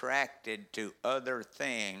attracted to other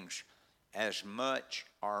things as much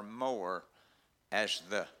or more as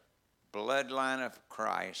the bloodline of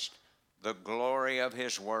Christ, the glory of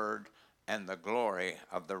his word, and the glory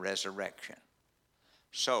of the resurrection.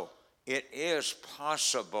 So it is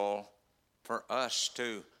possible for us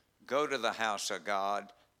to go to the house of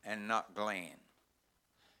God and not glean.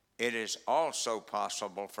 it is also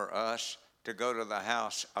possible for us to go to the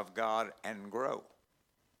house of God and grow,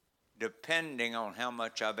 depending on how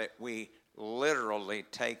much of it we literally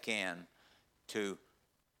take in to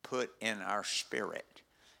put in our spirit.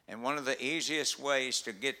 And one of the easiest ways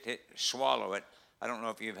to get it, swallow it, I don't know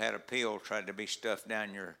if you've had a pill tried to be stuffed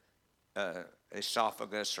down your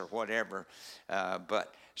esophagus or whatever,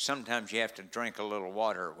 but sometimes you have to drink a little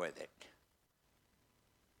water with it.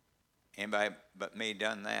 Anybody but me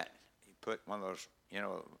done that? You put one of those,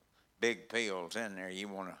 big pills in there, you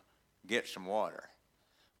want to get some water.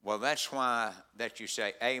 Well, that's why that you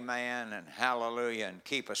say amen and hallelujah and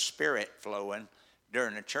keep a spirit flowing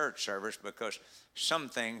during the church service, because some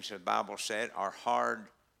things, the Bible said, are hard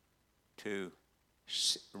to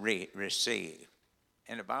receive.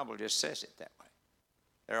 And the Bible just says it that way.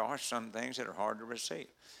 There are some things that are hard to receive.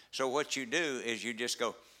 So what you do is you just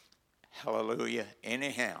go, hallelujah,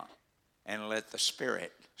 anyhow, and let the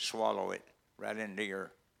Spirit swallow it right into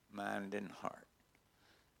your mind and heart.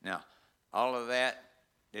 Now, all of that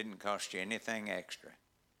didn't cost you anything extra.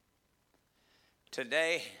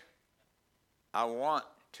 Today, I want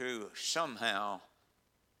to somehow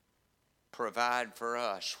provide for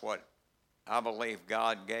us what I believe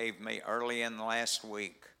God gave me early in the last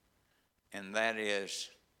week, and that is,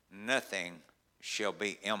 nothing shall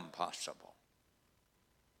be impossible.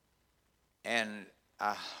 And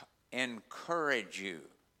I encourage you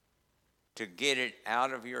to get it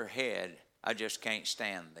out of your head, I just can't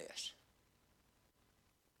stand this.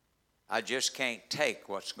 I just can't take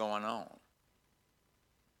what's going on.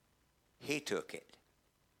 He took it.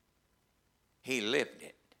 He lived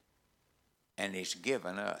it. And He's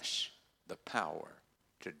given us the power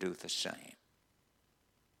to do the same.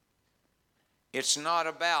 It's not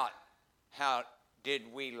about how did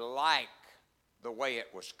we like the way it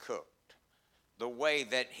was cooked, the way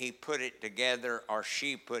that he put it together or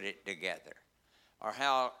she put it together, or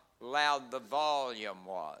how loud the volume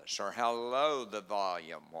was or how low the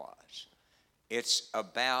volume was. It's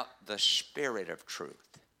about the Spirit of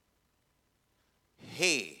truth.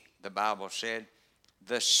 He, the Bible said,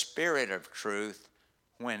 the Spirit of truth,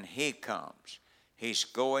 when He comes, He's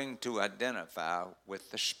going to identify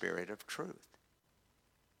with the Spirit of truth.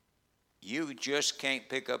 You just can't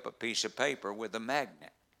pick up a piece of paper with a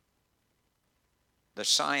magnet. The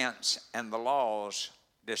science and the laws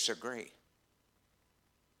disagree.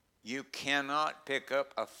 You cannot pick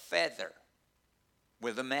up a feather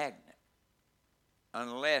with a magnet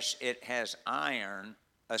unless it has iron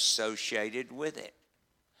associated with it.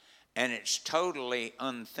 And it's totally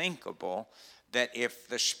unthinkable that if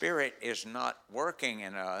the Spirit is not working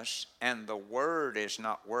in us and the Word is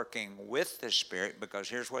not working with the Spirit, because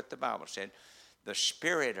here's what the Bible said, the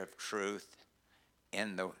Spirit of truth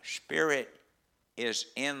and the Spirit is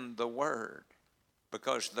in the Word,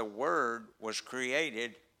 because the Word was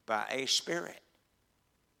created by a Spirit.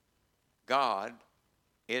 God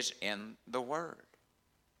is in the Word.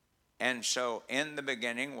 And so in the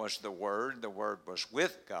beginning was the Word was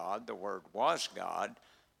with God, the Word was God,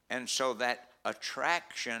 and so that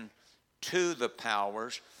attraction to the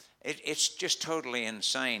powers, it's just totally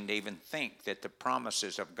insane to even think that the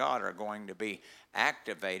promises of God are going to be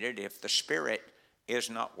activated if the Spirit is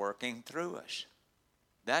not working through us.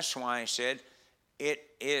 That's why I said it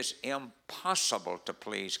is impossible to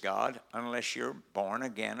please God unless you're born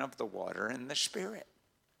again of the water and the Spirit.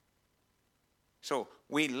 So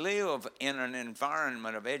we live in an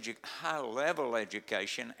environment of high-level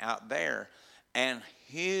education out there and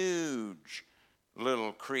huge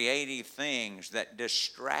little creative things that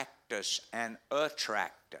distract us and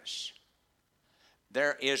attract us.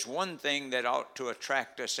 There is one thing that ought to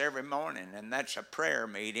attract us every morning, and that's a prayer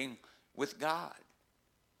meeting with God.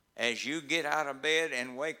 As you get out of bed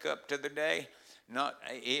and wake up to the day, not,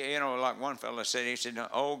 like one fellow said, he said,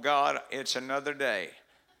 "Oh God, it's another day."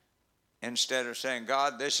 Instead of saying,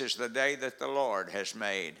 "God, this is the day that the Lord has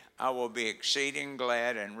made. I will be exceeding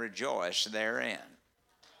glad and rejoice therein."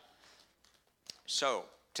 So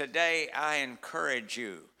today I encourage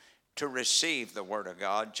you to receive the Word of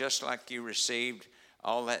God just like you received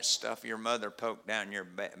all that stuff your mother poked down your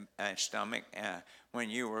stomach when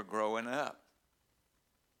you were growing up.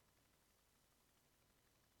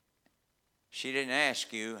 She didn't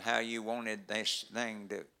ask you how you wanted this thing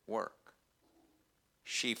to work.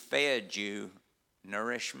 She fed you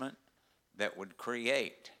nourishment that would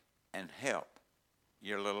create and help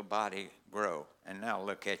your little body grow. And now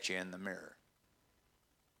look at you in the mirror.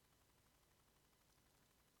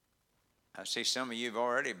 I see some of you have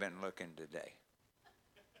already been looking today.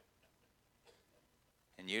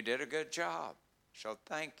 And you did a good job. So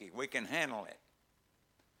thank you. We can handle it.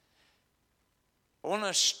 I want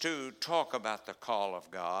us to talk about the call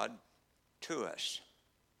of God to us.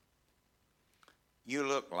 You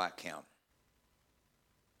look like him.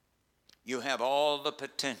 You have all the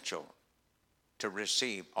potential to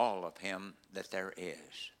receive all of him that there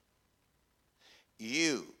is.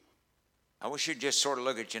 You, I wish you'd just sort of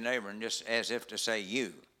look at your neighbor and just as if to say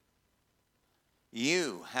you.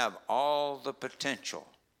 You have all the potential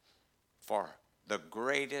for the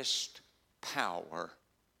greatest power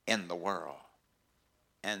in the world.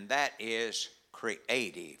 And that is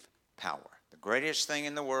creative power. The greatest thing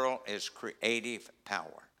in the world is creative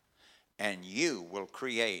power. And you will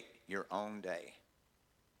create your own day.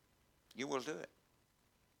 You will do it.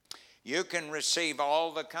 You can receive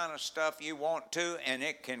all the kind of stuff you want to, and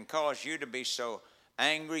it can cause you to be so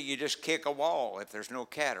angry you just kick a wall if there's no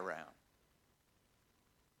cat around.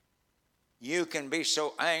 You can be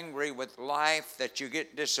so angry with life that you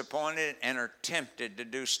get disappointed and are tempted to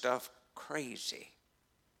do stuff crazy.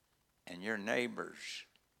 And your neighbors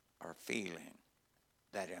are feeling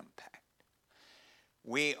that impact.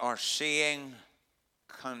 We are seeing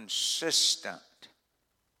consistent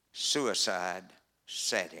suicide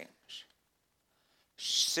settings.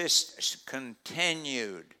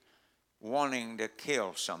 Continued wanting to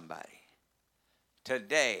kill somebody.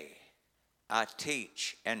 Today, I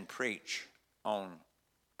teach and preach on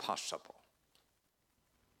possible.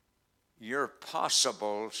 Your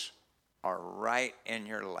possibles are right in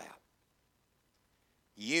your lap.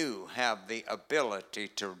 You have the ability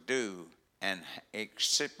to do an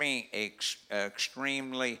extremely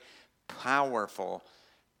powerful,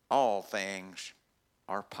 all things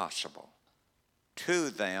are possible to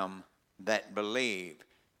them that believe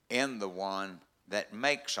in the one that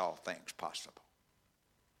makes all things possible.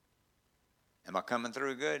 Am I coming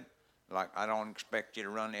through good? Like, I don't expect you to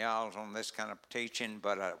run the aisles on this kind of teaching,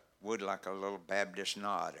 but I would like a little Baptist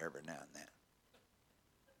nod every now and then.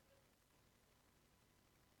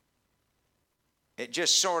 It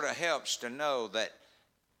just sort of helps to know that,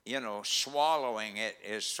 swallowing it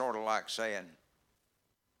is sort of like saying,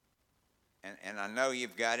 and I know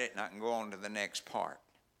you've got it, and I can go on to the next part.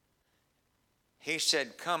 He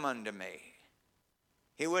said, come unto me.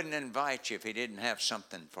 He wouldn't invite you if he didn't have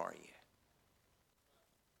something for you.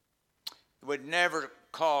 He would never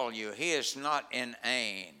call you. He is not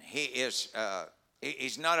inane. He's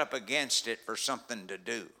not up against it for something to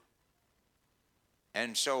do.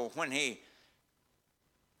 And so when he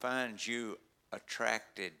finds you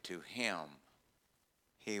attracted to him,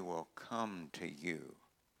 he will come to you.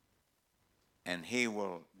 And he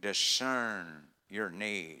will discern your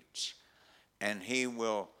needs. And he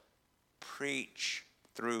will preach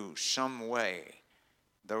through some way,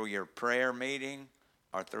 through your prayer meeting,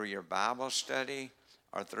 or through your Bible study,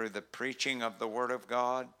 or through the preaching of the Word of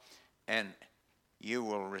God, and you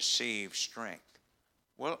will receive strength.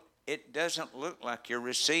 Well, it doesn't look like you're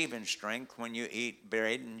receiving strength when you eat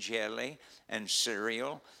bread and jelly and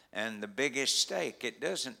cereal and the biggest steak. It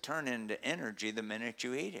doesn't turn into energy the minute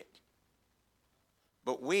you eat it.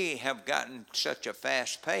 But we have gotten such a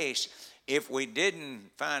fast pace, if we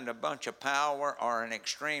didn't find a bunch of power or an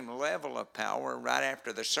extreme level of power right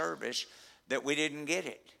after the service, that we didn't get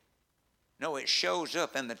it. No, it shows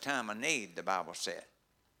up in the time of need, the Bible said.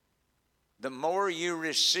 The more you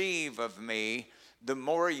receive of me, the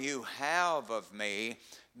more you have of me,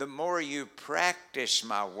 the more you practice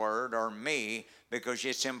my word or me, because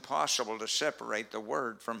it's impossible to separate the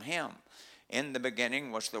word from him. In the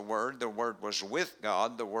beginning was the Word was with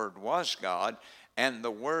God, the Word was God, and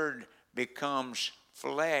the Word becomes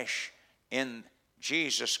flesh in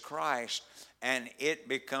Jesus Christ, and it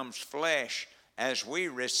becomes flesh as we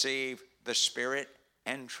receive the Spirit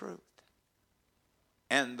and truth.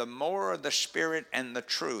 And the more of the Spirit and the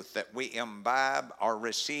truth that we imbibe or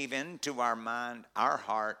receive into our mind, our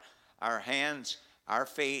heart, our hands, our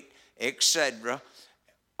feet, etc.,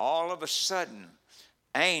 all of a sudden,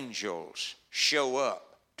 angels show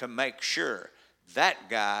up to make sure that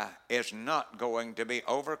guy is not going to be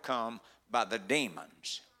overcome by the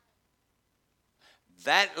demons.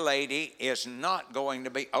 That lady is not going to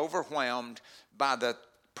be overwhelmed by the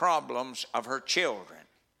problems of her children.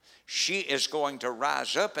 She is going to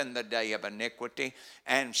rise up in the day of iniquity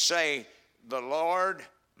and say, the Lord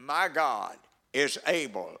my God is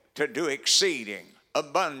able to do exceeding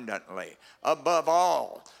abundantly above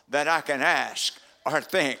all that I can ask or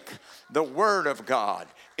think. The Word of God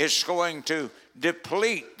is going to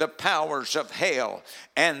deplete the powers of hell.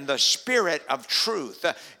 And the Spirit of truth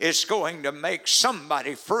is going to make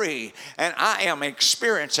somebody free. And I am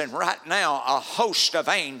experiencing right now a host of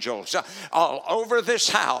angels all over this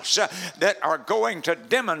house that are going to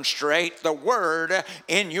demonstrate the Word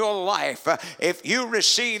in your life. If you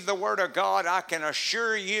receive the Word of God, I can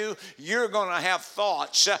assure you, you're going to have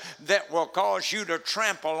thoughts that will cause you to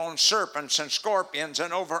trample on serpents and scorpions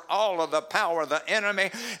and over all of the power of the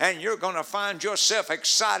enemy. And you're going to find yourself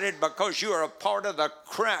excited because you are a part of the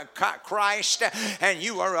Christ, and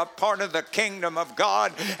you are a part of the kingdom of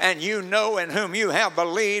God, and you know in whom you have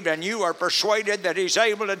believed, and you are persuaded that He's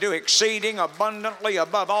able to do exceeding abundantly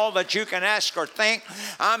above all that you can ask or think.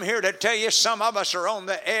 I'm here to tell you, some of us are on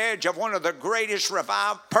the edge of one of the greatest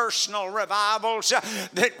personal revivals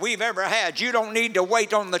that we've ever had. You don't need to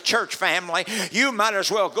wait on the church family. You might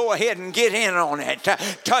as well go ahead and get in on it.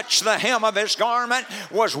 Touch the hem of His garment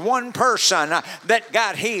was one person that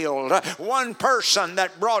got healed, one person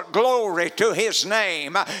that brought glory to His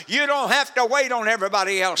name. You don't have to wait on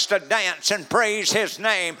everybody else to dance and praise His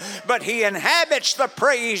name, but He inhabits the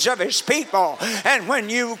praise of His people. And when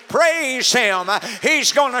you praise Him,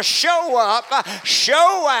 He's going to show up,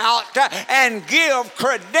 show out, and give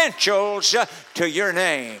credentials to your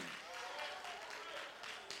name.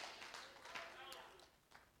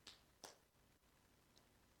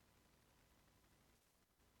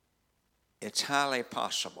 It's highly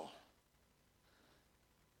possible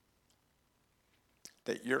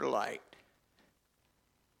that your light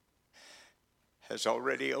has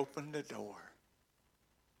already opened the door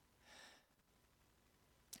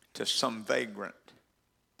to some vagrant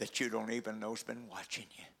that you don't even know has been watching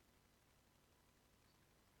you.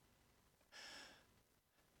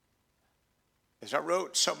 As I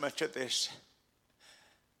wrote so much of this,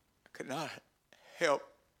 I could not help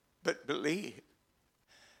but believe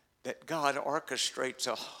that God orchestrates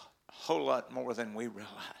a whole lot more than we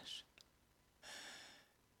realize.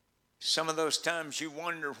 Some of those times you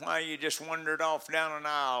wonder why you just wandered off down an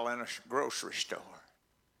aisle in a grocery store.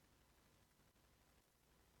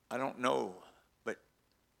 I don't know, but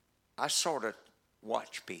I sort of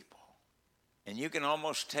watch people. And you can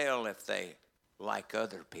almost tell if they like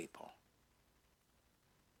other people.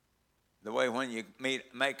 The way when you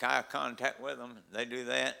make eye contact with them, they do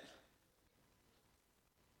that.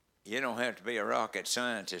 You don't have to be a rocket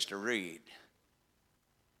scientist to read.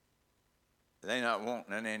 They're not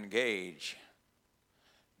wanting to engage.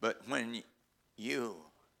 But when you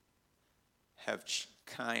have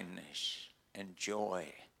kindness and joy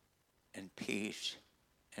and peace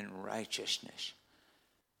and righteousness,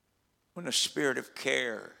 when the spirit of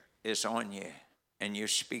care is on you and you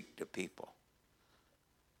speak to people,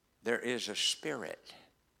 there is a spirit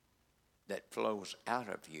that flows out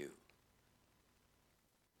of you.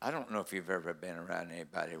 I don't know if you've ever been around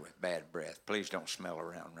anybody with bad breath. Please don't smell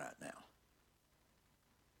around right now.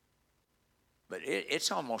 But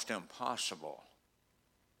it's almost impossible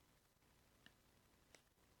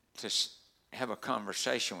to have a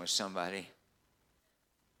conversation with somebody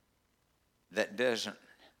that doesn't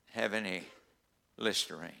have any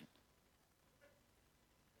Listerine.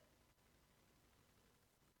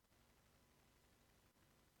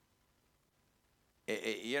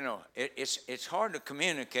 It's hard to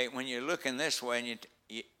communicate when you're looking this way and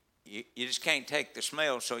you just can't take the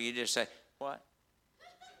smell, so you just say, what?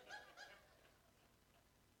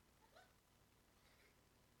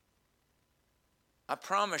 I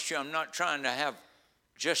promise you, I'm not trying to have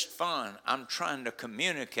just fun. I'm trying to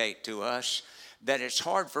communicate to us that it's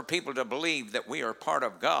hard for people to believe that we are part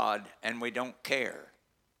of God and we don't care.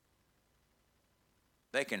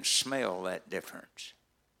 They can smell that difference.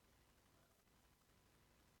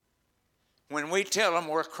 When we tell them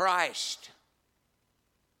we're Christ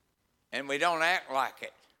and we don't act like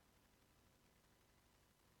it,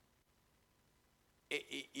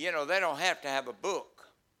 they don't have to have a book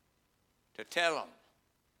to tell them.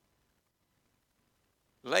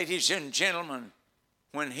 Ladies and gentlemen,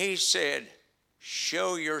 when He said,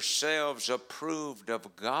 show yourselves approved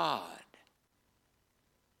of God,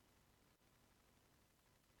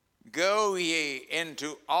 go ye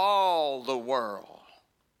into all the world,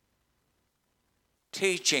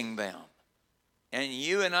 teaching them. And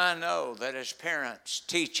you and I know that as parents,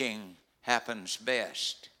 teaching happens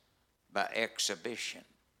best by exhibition.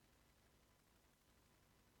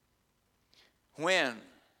 When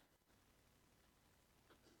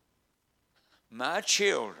my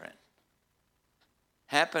children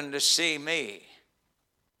happen to see me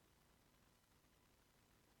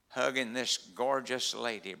hugging this gorgeous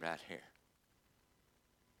lady right here,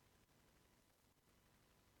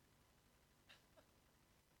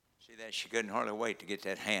 See that? She couldn't hardly wait to get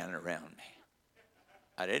that hand around me.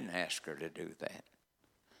 I didn't ask her to do that.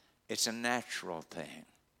 It's a natural thing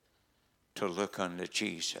to look unto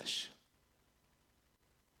Jesus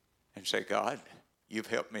and say, God, you've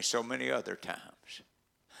helped me so many other times.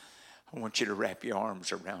 I want you to wrap your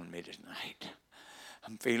arms around me tonight.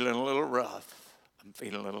 I'm feeling a little rough. I'm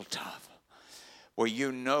feeling a little tough. Well,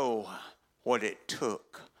 you know what it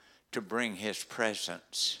took to bring his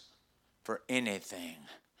presence for anything.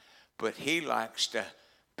 But he likes to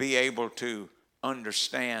be able to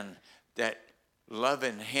understand that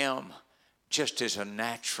loving him just is a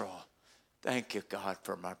natural. Thank you, God,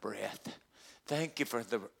 for my breath. Thank you for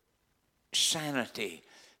the sanity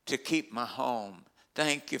to keep my home.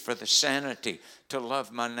 Thank you for the sanity to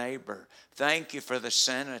love my neighbor. Thank you for the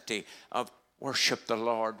sanity of worship the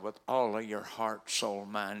Lord with all of your heart, soul,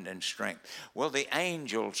 mind, and strength. Well, the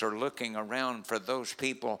angels are looking around for those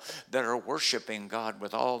people that are worshiping God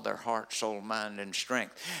with all their heart, soul, mind, and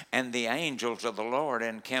strength. And the angels of the Lord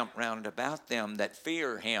encamp round about them that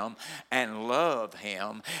fear him and love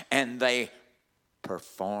him, and they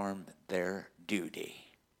perform their duty.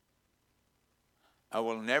 I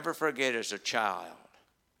will never forget as a child,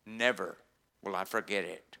 never will I forget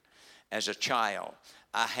it. As a child,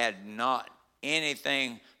 I had not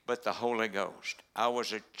anything but the Holy Ghost. I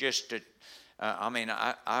was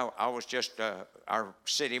I was just our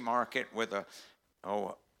city market with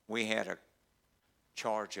we had a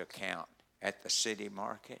charge account at the city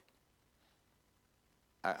market.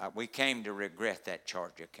 We came to regret that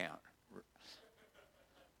charge account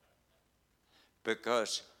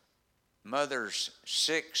because Mother's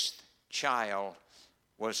 6th child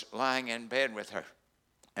was lying in bed with her,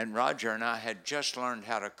 and Roger and I had just learned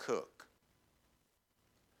how to cook.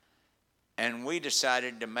 And we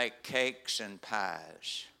decided to make cakes and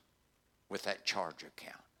pies with that charge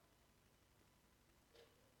account.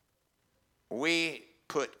 We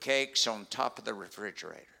put cakes on top of the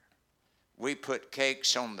refrigerator. We put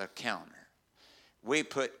cakes on the counter. We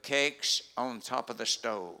put cakes on top of the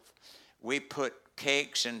stove. We put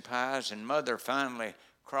cakes and pies, and Mother finally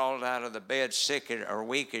crawled out of the bed, sick or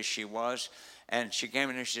weak as she was, and she came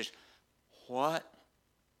in and she says, "What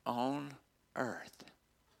on earth?"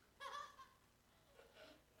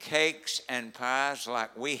 Cakes and pies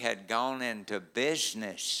like we had gone into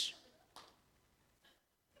business.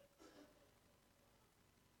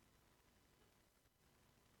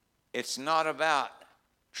 It's not about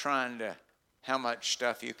trying to how much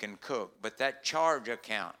stuff you can cook, but that charge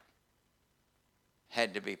account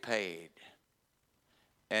had to be paid.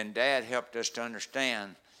 And Dad helped us to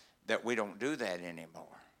understand that we don't do that anymore.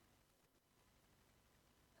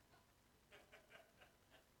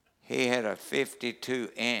 He had a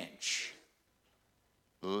 52-inch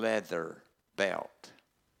leather belt.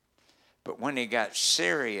 But when he got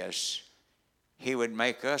serious, he would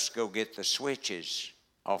make us go get the switches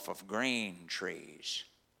off of green trees.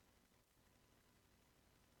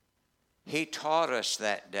 He taught us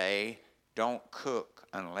that day, don't cook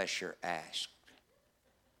unless you're asked.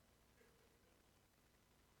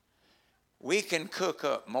 We can cook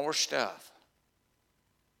up more stuff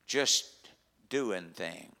just doing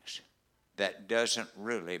things that doesn't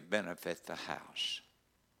really benefit the house.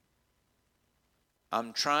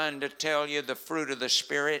 I'm trying to tell you the fruit of the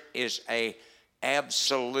Spirit is an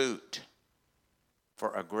absolute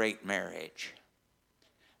for a great marriage.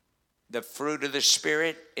 The fruit of the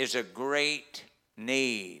Spirit is a great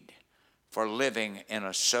need for living in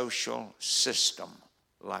a social system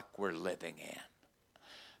like we're living in.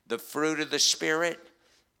 The fruit of the Spirit,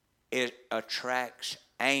 it attracts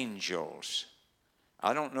angels.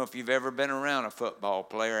 I don't know if you've ever been around a football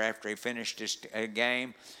player after he finished his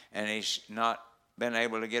game and he's not been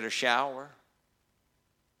able to get a shower.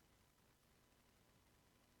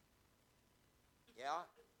 Yeah?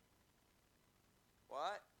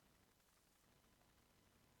 What?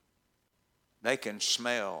 They can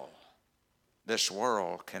smell. This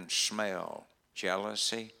world can smell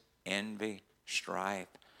jealousy, envy, strife,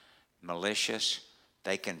 malicious.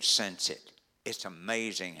 They can sense it. It's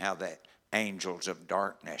amazing how that angels of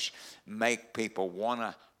darkness make people want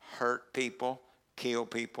to hurt people, kill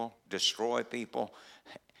people, destroy people.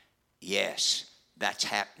 Yes, that's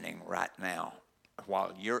happening right now.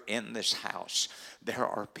 While you're in this house, there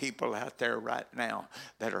are people out there right now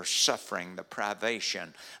that are suffering the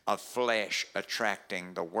privation of flesh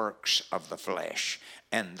attracting the works of the flesh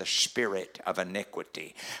and the spirit of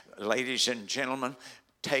iniquity. Ladies and gentlemen,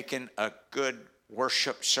 taking a good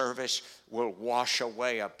worship service will wash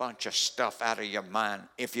away a bunch of stuff out of your mind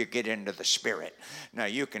if you get into the Spirit. Now,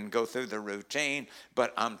 you can go through the routine,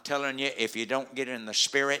 but I'm telling you, if you don't get in the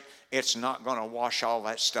Spirit, it's not going to wash all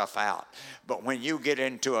that stuff out. But when you get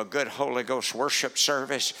into a good Holy Ghost worship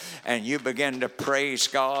service and you begin to praise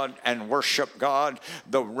God and worship God,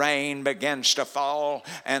 the rain begins to fall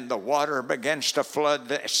and the water begins to flood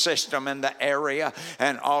the system in the area,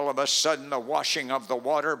 and all of a sudden the washing of the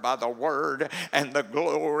water by the word and the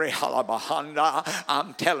glory, halabahanda,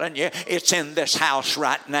 I'm telling you, it's in this house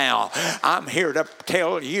right now. I'm here to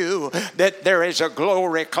tell you that there is a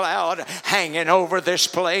glory cloud hanging over this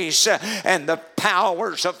place, and the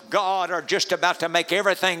powers of God are just about to make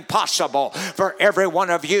everything possible for every one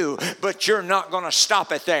of you. But you're not going to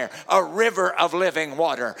stop it there. A river of living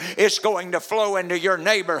water is going to flow into your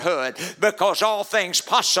neighborhood, because all things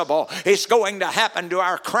possible is going to happen to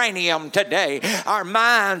our cranium today. Our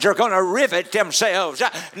minds are going to rivet themselves.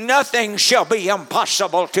 Nothing shall be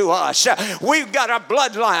impossible to us. We've got a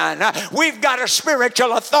bloodline. We've got a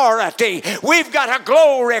spiritual authority. We've got a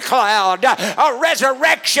glory cloud, a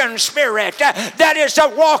resurrection spirit that is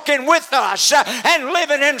walking with us and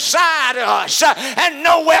living inside us, and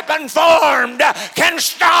no weapon formed can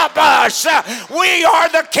stop us. We are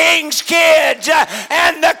the King's kids,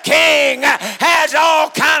 and the King has all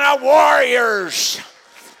kind of warriors.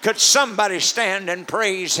 Could somebody stand and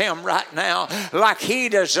praise him right now like he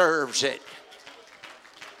deserves it?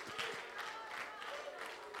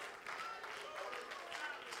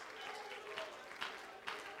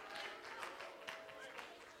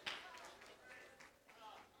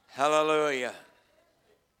 Hallelujah.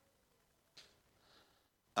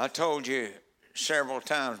 I told you several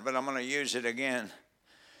times, but I'm going to use it again,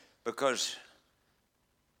 because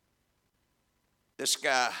this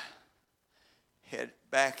guy had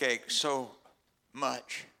backache so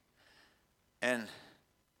much, and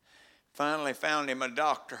finally found him a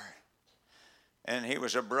doctor, and he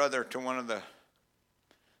was a brother to one of the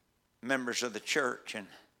members of the church. And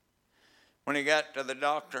when he got to the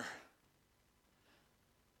doctor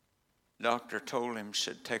told him,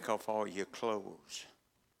 said, take off all your clothes.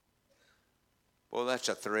 Well, that's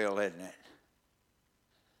a thrill, isn't it?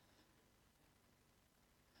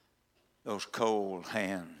 Those cold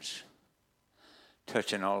hands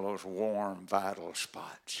touching all those warm, vital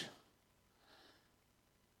spots.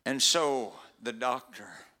 And so the doctor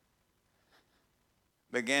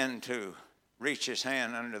began to reach his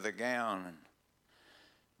hand under the gown and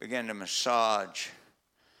began to massage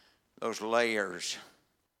those layers,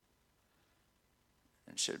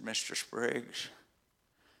 and said, Mr. Spriggs,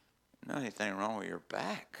 not anything wrong with your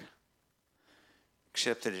back,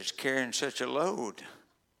 except that it's carrying such a load.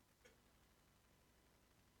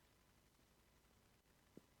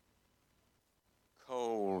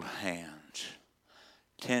 Cold hands,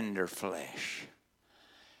 tender flesh.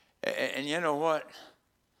 And you know what?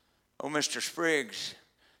 Oh, Mr. Spriggs,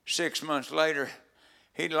 6 months later,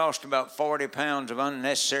 he'd lost about 40 pounds of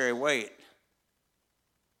unnecessary weight.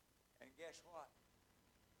 And guess what?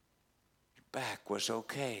 His back was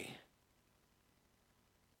okay.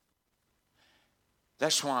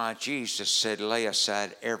 That's why Jesus said, lay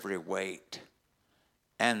aside every weight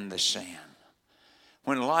and the sin.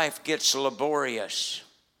 When life gets laborious,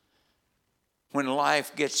 when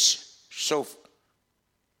life gets so,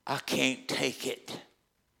 I can't take it,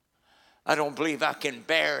 I don't believe I can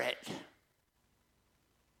bear it,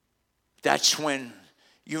 that's when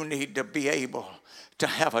you need to be able to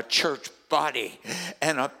have a church body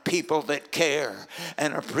and a people that care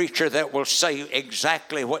and a preacher that will say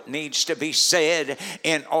exactly what needs to be said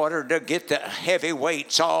in order to get the heavy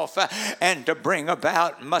weights off and to bring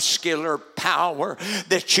about muscular power,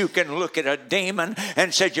 that you can look at a demon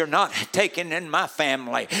and say, you're not taking in my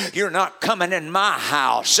family, you're not coming in my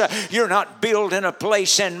house, you're not building a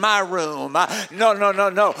place in my room.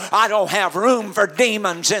 No, I don't have room for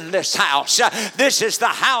demons in this house. This is the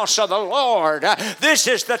house of the Lord. This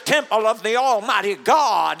is the temple of the Almighty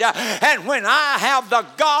God. And when I have the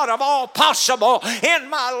God of all possible in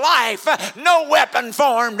my life, no weapon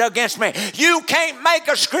formed against me. You can't make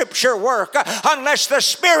a scripture work unless the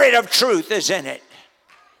Spirit of truth is in it.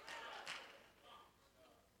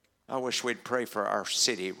 I wish we'd pray for our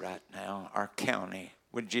city right now, our county.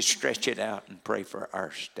 Would you stretch it out and pray for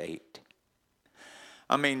our state?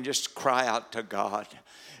 I mean, just cry out to God.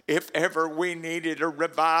 If ever we needed a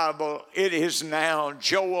revival, it is now.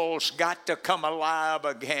 Joel's got to come alive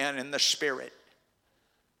again in the Spirit.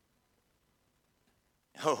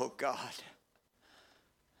 Oh, God.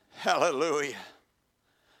 Hallelujah.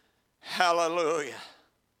 Hallelujah.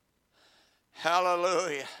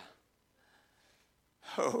 Hallelujah.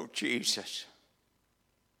 Oh, Jesus.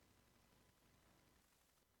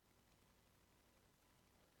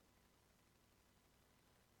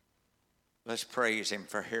 Let's praise him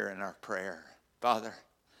for hearing our prayer. Father,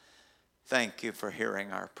 thank you for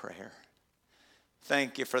hearing our prayer.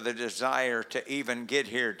 Thank you for the desire to even get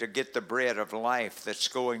here, to get the bread of life that's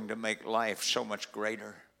going to make life so much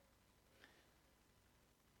greater.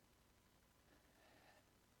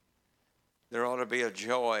 There ought to be a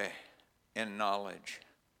joy in knowledge.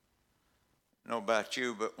 I don't know about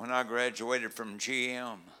you, but when I graduated from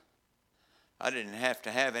GM, I didn't have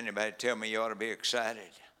to have anybody tell me you ought to be excited.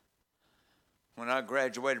 When I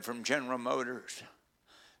graduated from General Motors,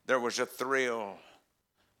 there was a thrill.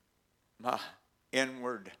 My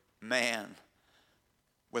inward man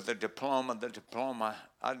with a diploma,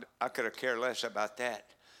 I could have cared less about that.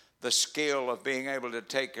 The skill of being able to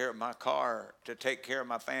take care of my car, to take care of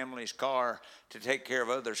my family's car, to take care of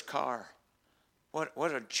others' car.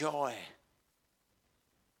 What a joy.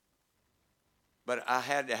 But I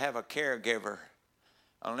had to have a caregiver.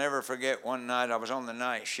 I'll never forget one night I was on the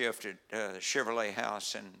night shift at the Chevrolet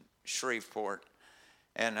house in Shreveport,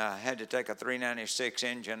 and I had to take a 396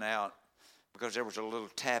 engine out because there was a little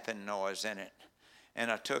tapping noise in it.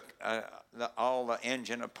 And I took all the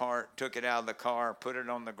engine apart, took it out of the car, put it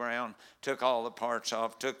on the ground, took all the parts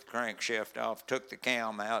off, took the crankshaft off, took the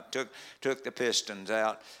cam out, took the pistons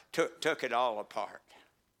out, took it all apart,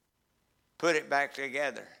 put it back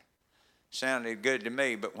together. Sounded good to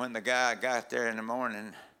me, but when the guy got there in the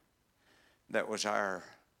morning, that was our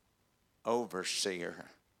overseer,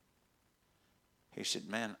 he said,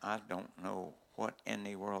 "Man, I don't know what in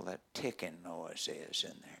the world that ticking noise is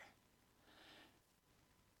in there.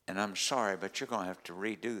 And I'm sorry, but you're going to have to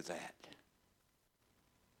redo that."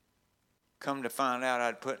 Come to find out,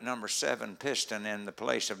 I'd put number 7 piston in the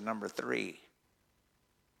place of number 3.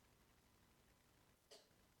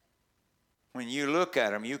 When you look at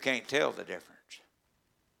them, you can't tell the difference.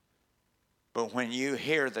 But when you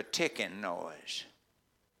hear the ticking noise,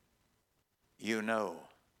 you know.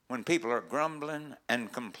 When people are grumbling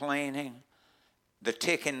and complaining, the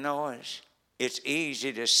ticking noise, it's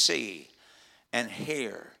easy to see and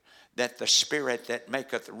hear that the Spirit that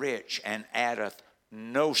maketh rich and addeth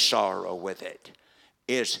no sorrow with it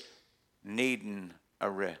is needing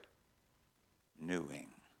a renewing.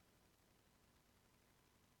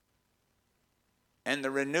 And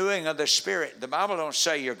the renewing of the Spirit, the Bible don't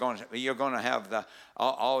say you're going to have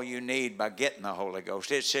all you need by getting the Holy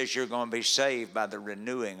Ghost. It says you're going to be saved by the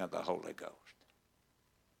renewing of the Holy Ghost.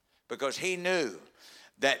 Because he knew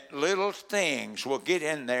that little things will get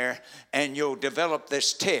in there and you'll develop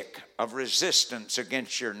this tick of resistance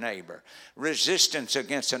against your neighbor, resistance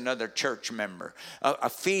against another church member, a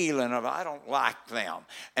feeling of I don't like them.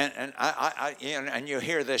 And you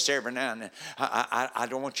hear this every now and then. I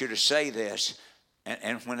don't want you to say this.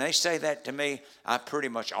 And when they say that to me, I pretty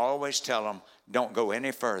much always tell them, don't go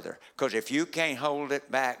any further. Because if you can't hold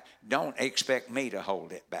it back, don't expect me to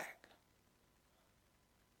hold it back.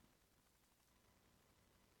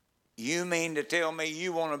 You mean to tell me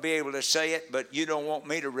you want to be able to say it, but you don't want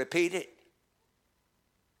me to repeat it?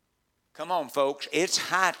 Come on, folks. It's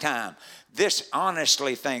high time. This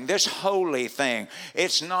honestly thing, this holy thing,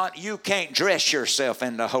 it's not, you can't dress yourself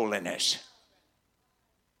into holiness.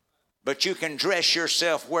 But you can dress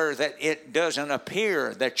yourself where that it doesn't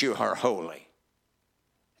appear that you are holy.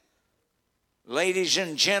 Ladies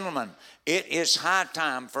and gentlemen, it is high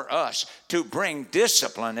time for us to bring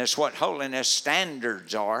discipline, is what holiness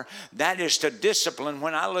standards are. That is to discipline.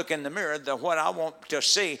 When I look in the mirror, what I want to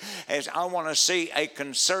see is I want to see a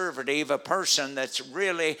conservative, a person that's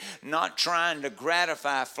really not trying to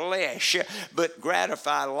gratify flesh, but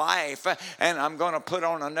gratify life. And I'm going to put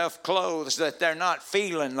on enough clothes that they're not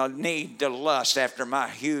feeling the need to lust after my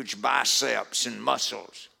huge biceps and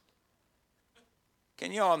muscles.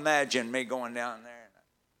 Can y'all imagine me going down there in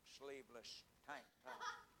a sleeveless tank top?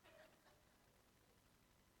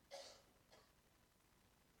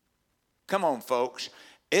 Come on, folks.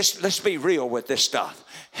 Let's be real with this stuff.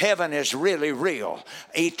 Heaven is really real.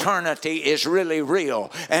 Eternity is really real.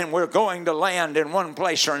 And we're going to land in one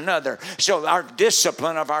place or another. So our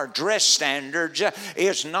discipline of our dress standards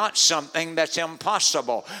is not something that's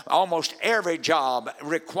impossible. Almost every job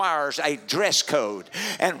requires a dress code.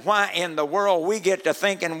 And why in the world we get to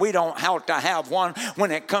thinking we don't have to have one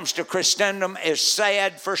when it comes to Christendom is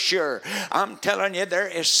sad for sure. I'm telling you, there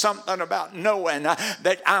is something about knowing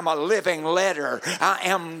that I'm a living letter.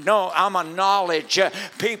 I'm a knowledge.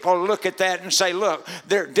 People look at that and say, look,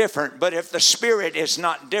 they're different. But if the Spirit is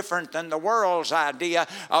not different than the world's idea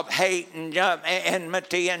of hate and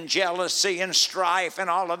enmity and jealousy and strife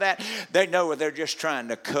and all of that, they know they're just trying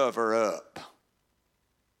to cover up.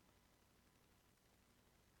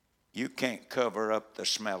 You can't cover up the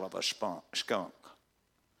smell of a skunk.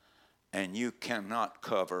 And you cannot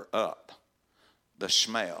cover up the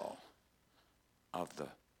smell of the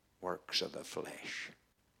works of the flesh.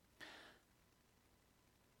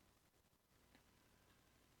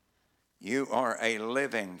 You are a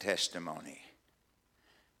living testimony.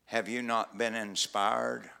 Have you not been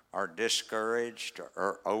inspired or discouraged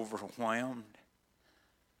or overwhelmed?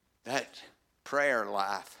 That prayer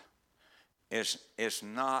life is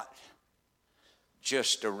not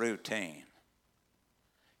just a routine.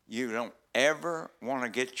 You don't ever want to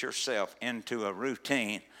get yourself into a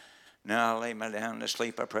routine. Now I lay me down to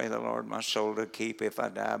sleep. I pray the Lord my soul to keep if I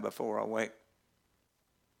die before I wake.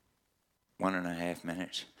 1.5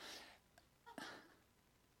 minutes.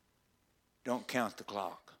 Don't count the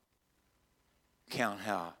clock. Count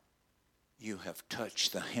how you have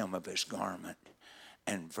touched the hem of his garment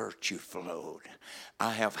and virtue flowed.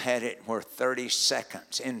 I have had it where 30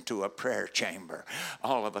 seconds into a prayer chamber,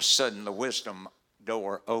 all of a sudden the wisdom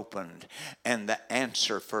door opened and the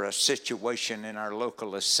answer for a situation in our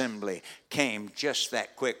local assembly came just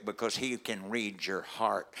that quick, because he can read your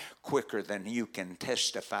heart quicker than you can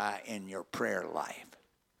testify in your prayer life.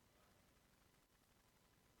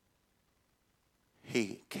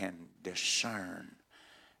 He can discern,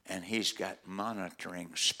 and he's got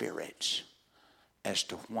monitoring spirits as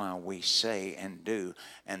to why we say and do,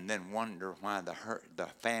 and then wonder why the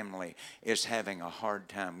family is having a hard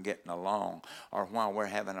time getting along, or why we're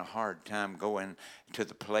having a hard time going to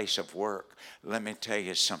the place of work. Let me tell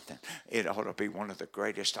you something. It ought to be one of the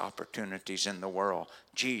greatest opportunities in the world.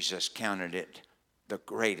 Jesus counted it the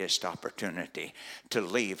greatest opportunity to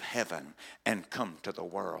leave heaven and come to the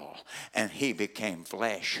world. And he became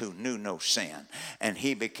flesh who knew no sin. And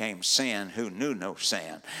he became sin who knew no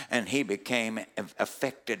sin. And he became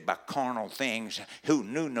affected by carnal things who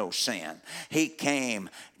knew no sin. He came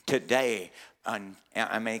today.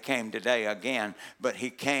 He came today again, but he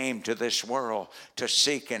came to this world to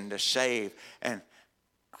seek and to save. And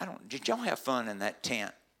did y'all have fun in that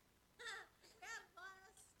tent?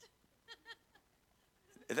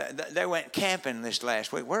 They went camping this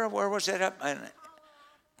last week. Where was it? Up in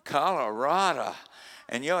Colorado.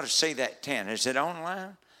 And you ought to see that tent. Is it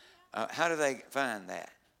online? How do they find that?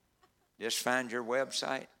 Just find your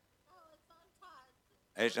website?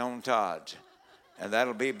 It's on Todd's. And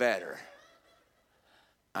that'll be better.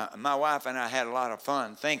 My wife and I had a lot of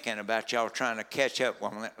fun thinking about y'all trying to catch up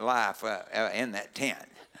on life in that tent.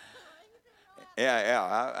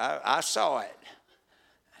 Yeah, I saw it.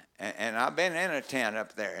 And I've been in a tent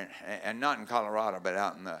up there, and not in Colorado, but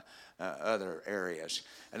out in the other areas.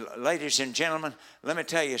 And ladies and gentlemen, let me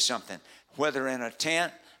tell you something. Whether in a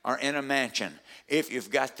tent or in a mansion, if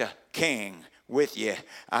you've got the King with you,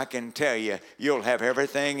 I can tell you, you'll have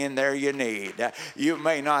everything in there you need. You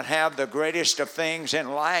may not have the greatest of things in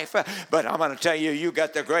life, but I'm going to tell you, you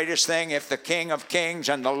got the greatest thing if the King of Kings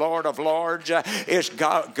and the Lord of Lords is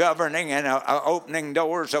governing and opening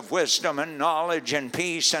doors of wisdom and knowledge and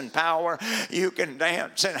peace and power. You can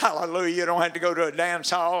dance and hallelujah. You don't have to go to a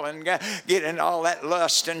dance hall and get into all that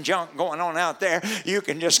lust and junk going on out there. You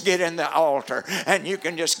can just get in the altar, and you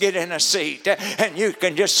can just get in a seat, and you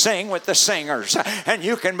can just sing with the singers, and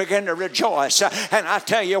you can begin to rejoice. And I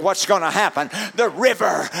tell you what's going to happen. The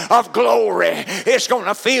river of glory is going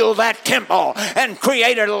to fill that temple and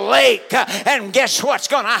create a lake. And guess what's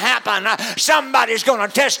going to happen? Somebody's going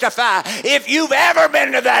to testify. If you've ever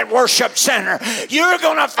been to that worship center, you're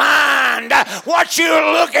going to find what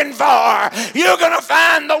you're looking for. You're going to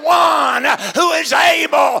find the one who is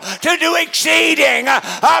able to do exceeding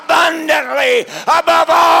abundantly above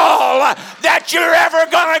all that you're ever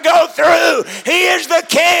going to go through. He is the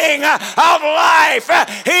King of life.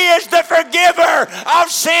 He is the forgiver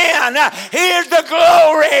of sin. He is the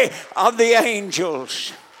glory of the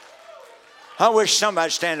angels. I wish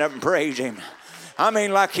somebody'd stand up and praise him. I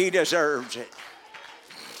mean, like he deserves it.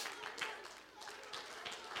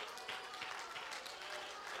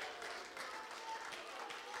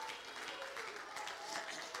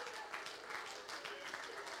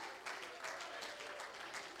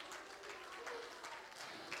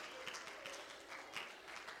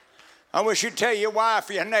 I wish you'd tell your wife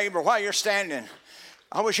or your neighbor while you're standing.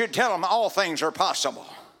 I wish you'd tell them all things are possible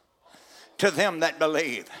to them that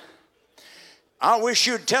believe. I wish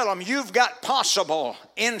you'd tell them you've got possible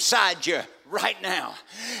inside you right now.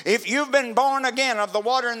 If you've been born again of the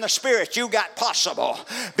water and the Spirit, you got possible,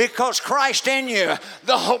 because Christ in you,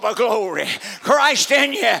 the hope of glory. Christ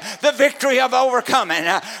in you, the victory of overcoming.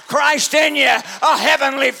 Christ in you, a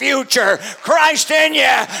heavenly future. Christ in you,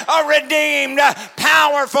 a redeemed,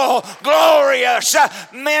 powerful, glorious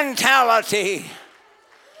mentality.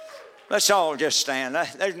 Let's all just stand.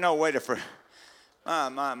 There's no way to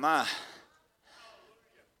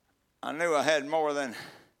I knew I had more than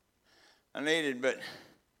I needed, but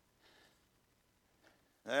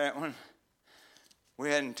that one, we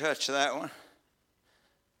hadn't touched that one.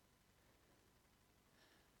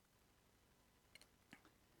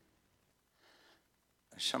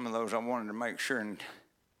 Some of those I wanted to make sure,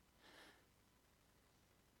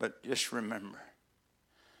 but just remember,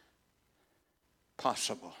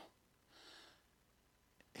 possible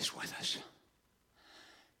is with us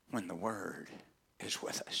when the Word is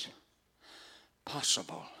with us.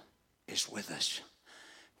 Possible is with us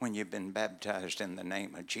when you've been baptized in the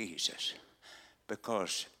name of Jesus.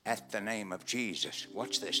 Because at the name of Jesus,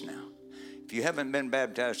 watch this now. If you haven't been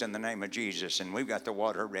baptized in the name of Jesus, and we've got the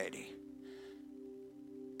water ready,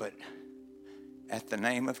 but at the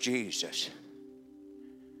name of Jesus,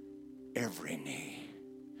 every knee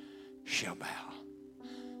shall bow.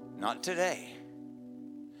 Not today,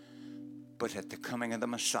 but at the coming of the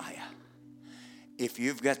Messiah. If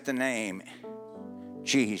you've got the name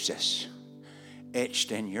Jesus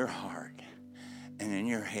etched in your heart and in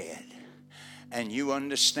your head, and you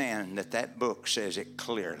understand that that book says it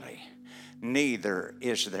clearly, neither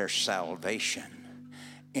is there salvation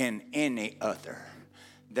in any other.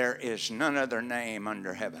 There is none other name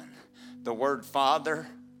under heaven. The word Father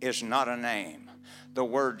is not a name. The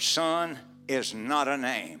word Son is not a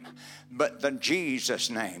name. But the Jesus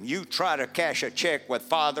name, you try to cash a check with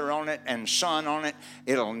Father on it and Son on it,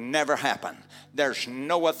 it'll never happen. There's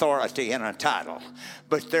no authority in a title,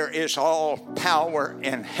 but there is all power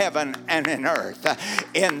in heaven and in earth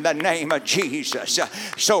in the name of Jesus.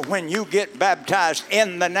 So when you get baptized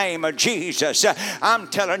in the name of Jesus, I'm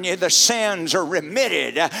telling you, the sins are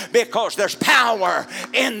remitted because there's power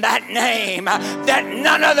in that name that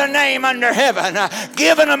none other name under heaven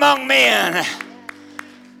given among men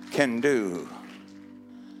can do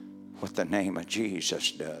what the name of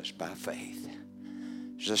Jesus does by faith.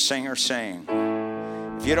 As the singer sang,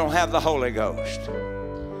 if you don't have the Holy Ghost,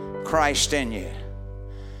 Christ in you,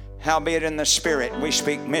 howbeit in the Spirit we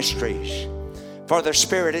speak mysteries, for the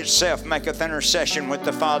Spirit itself maketh intercession with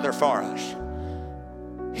the Father for us.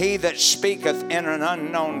 He that speaketh in an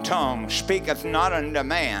unknown tongue speaketh not unto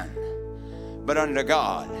man, but unto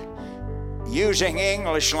God. Using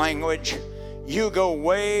English language, you go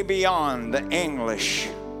way beyond the English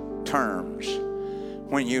terms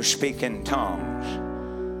when you speak in tongues.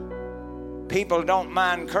 People don't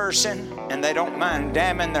mind cursing, and they don't mind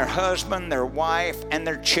damning their husband, their wife, and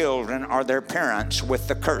their children or their parents with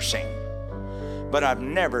the cursing. But I've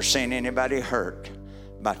never seen anybody hurt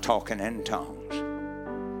by talking in tongues.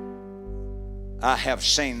 I have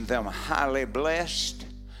seen them highly blessed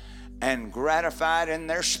and gratified in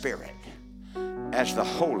their spirit as the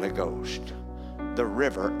Holy Ghost, the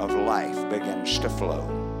river of life, begins to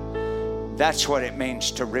flow. That's what it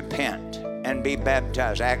means to repent and be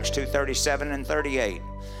baptized. Acts 2:37 and 38.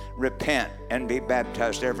 Repent and be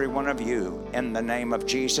baptized, every one of you, in the name of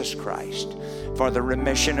Jesus Christ, for the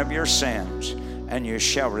remission of your sins, and you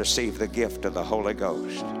shall receive the gift of the Holy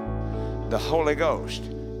Ghost. The Holy Ghost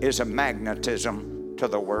is a magnetism to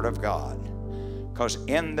the Word of God. Because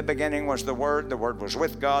in the beginning was the Word was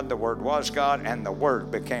with God, the Word was God, and the Word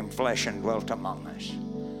became flesh and dwelt among us.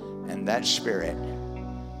 And that Spirit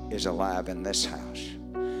is alive in this house.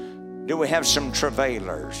 Do we have some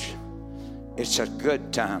travailers? It's a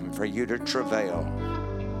good time for you to travail.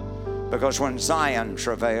 Because when Zion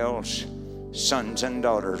travails, sons and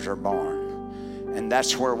daughters are born. And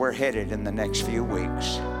that's where we're headed in the next few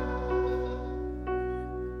weeks.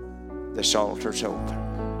 This altar's open.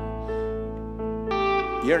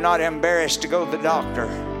 You're not embarrassed to go to the doctor,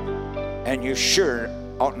 and you sure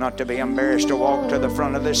ought not to be embarrassed to walk to the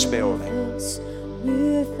front of this building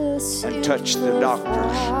and touch the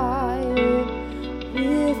doctors.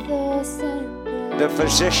 The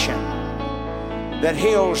physician that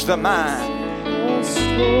heals the mind,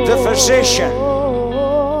 the physician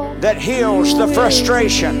that heals the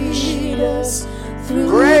frustrations.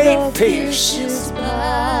 Great peace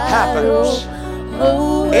happens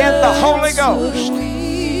in the Holy Ghost.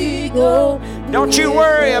 Don't you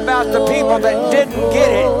worry about the people that didn't get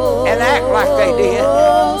it and act like they did.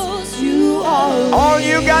 All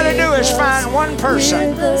you got to do is find one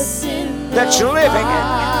person that's living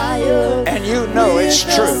it, and you know it's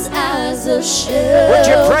true. Would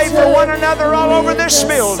you pray for one another all over this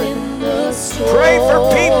building? Pray for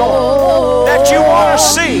people that you want to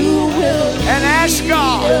see, and ask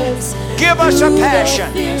God, give us a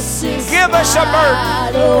passion, give us a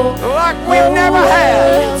burden like we've never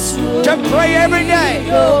had, to pray every day,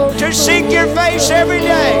 to seek your face every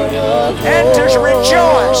day, and to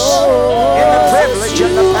rejoice in the privilege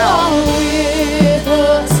and the power.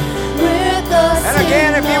 And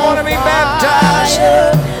again, if you want to be baptized,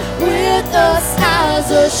 as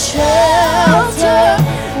a shelter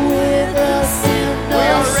with us in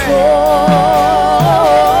the storm.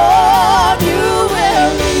 You will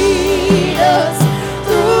lead us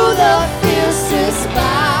through the fiercest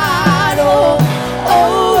battle.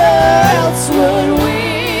 Oh, where else would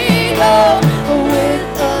we go with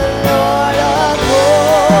the Lord of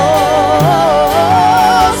hosts?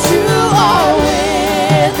 You are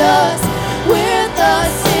with us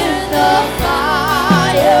in the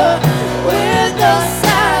fire, with us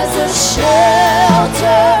as a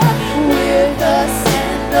shelter, with us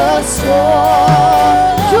in the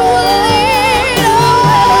storm. You will lead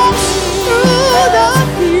us through the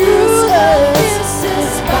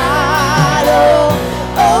fiercest battle.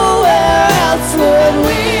 Oh, where else would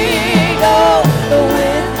we go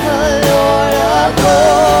with the Lord of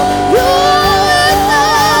hosts?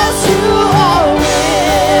 You are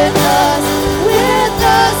with us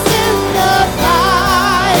in the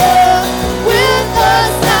fire, with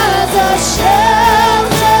us as a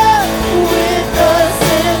shelter, with us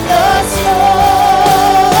in the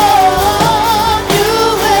storm. You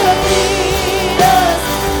will lead us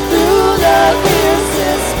through the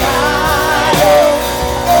fiercest battle.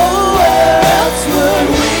 Oh, where else would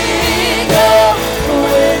we go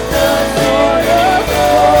with the Lord of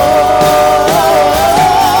hosts?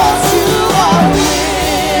 You are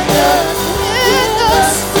with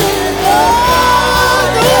us in the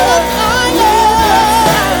fire. You're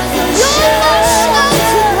the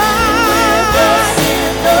shelter with us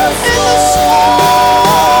in the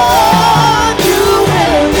storm. You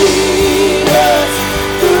will lead us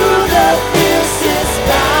through the fiercest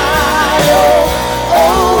battle.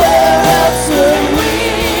 Oh, where else would we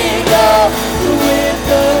go with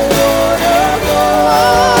the Lord of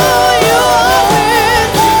hosts? You are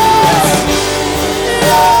with us through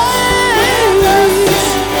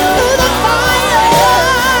the fire,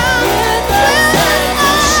 with us as a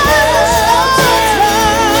shelter,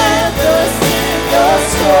 with us in the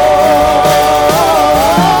storm.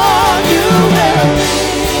 You will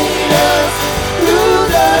lead us through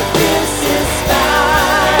the fiercest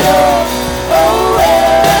battle. Oh,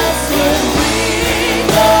 where else would we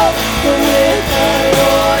go with the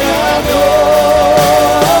Lord of hosts?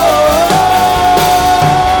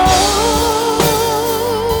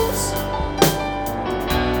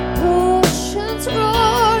 Oceans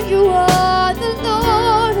roar, you are the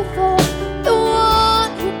Lord of all, the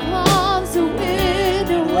one who calms the wind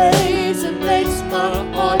and waves and makes my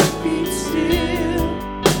heart beat still.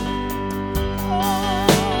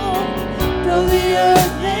 Oh, though the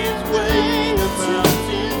earth may sway, the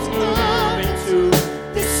mountains come into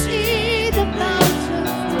the sea, the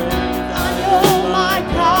mountains break. I know my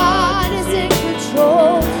God is in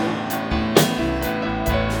control.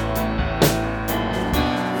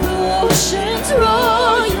 The oceans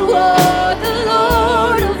roar, you are the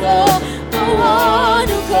Lord of all, the one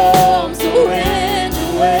who calms the wind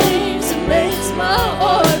and waves and makes my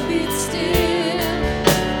heart beat still.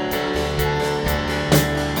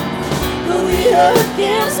 Though the earth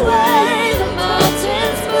gives way,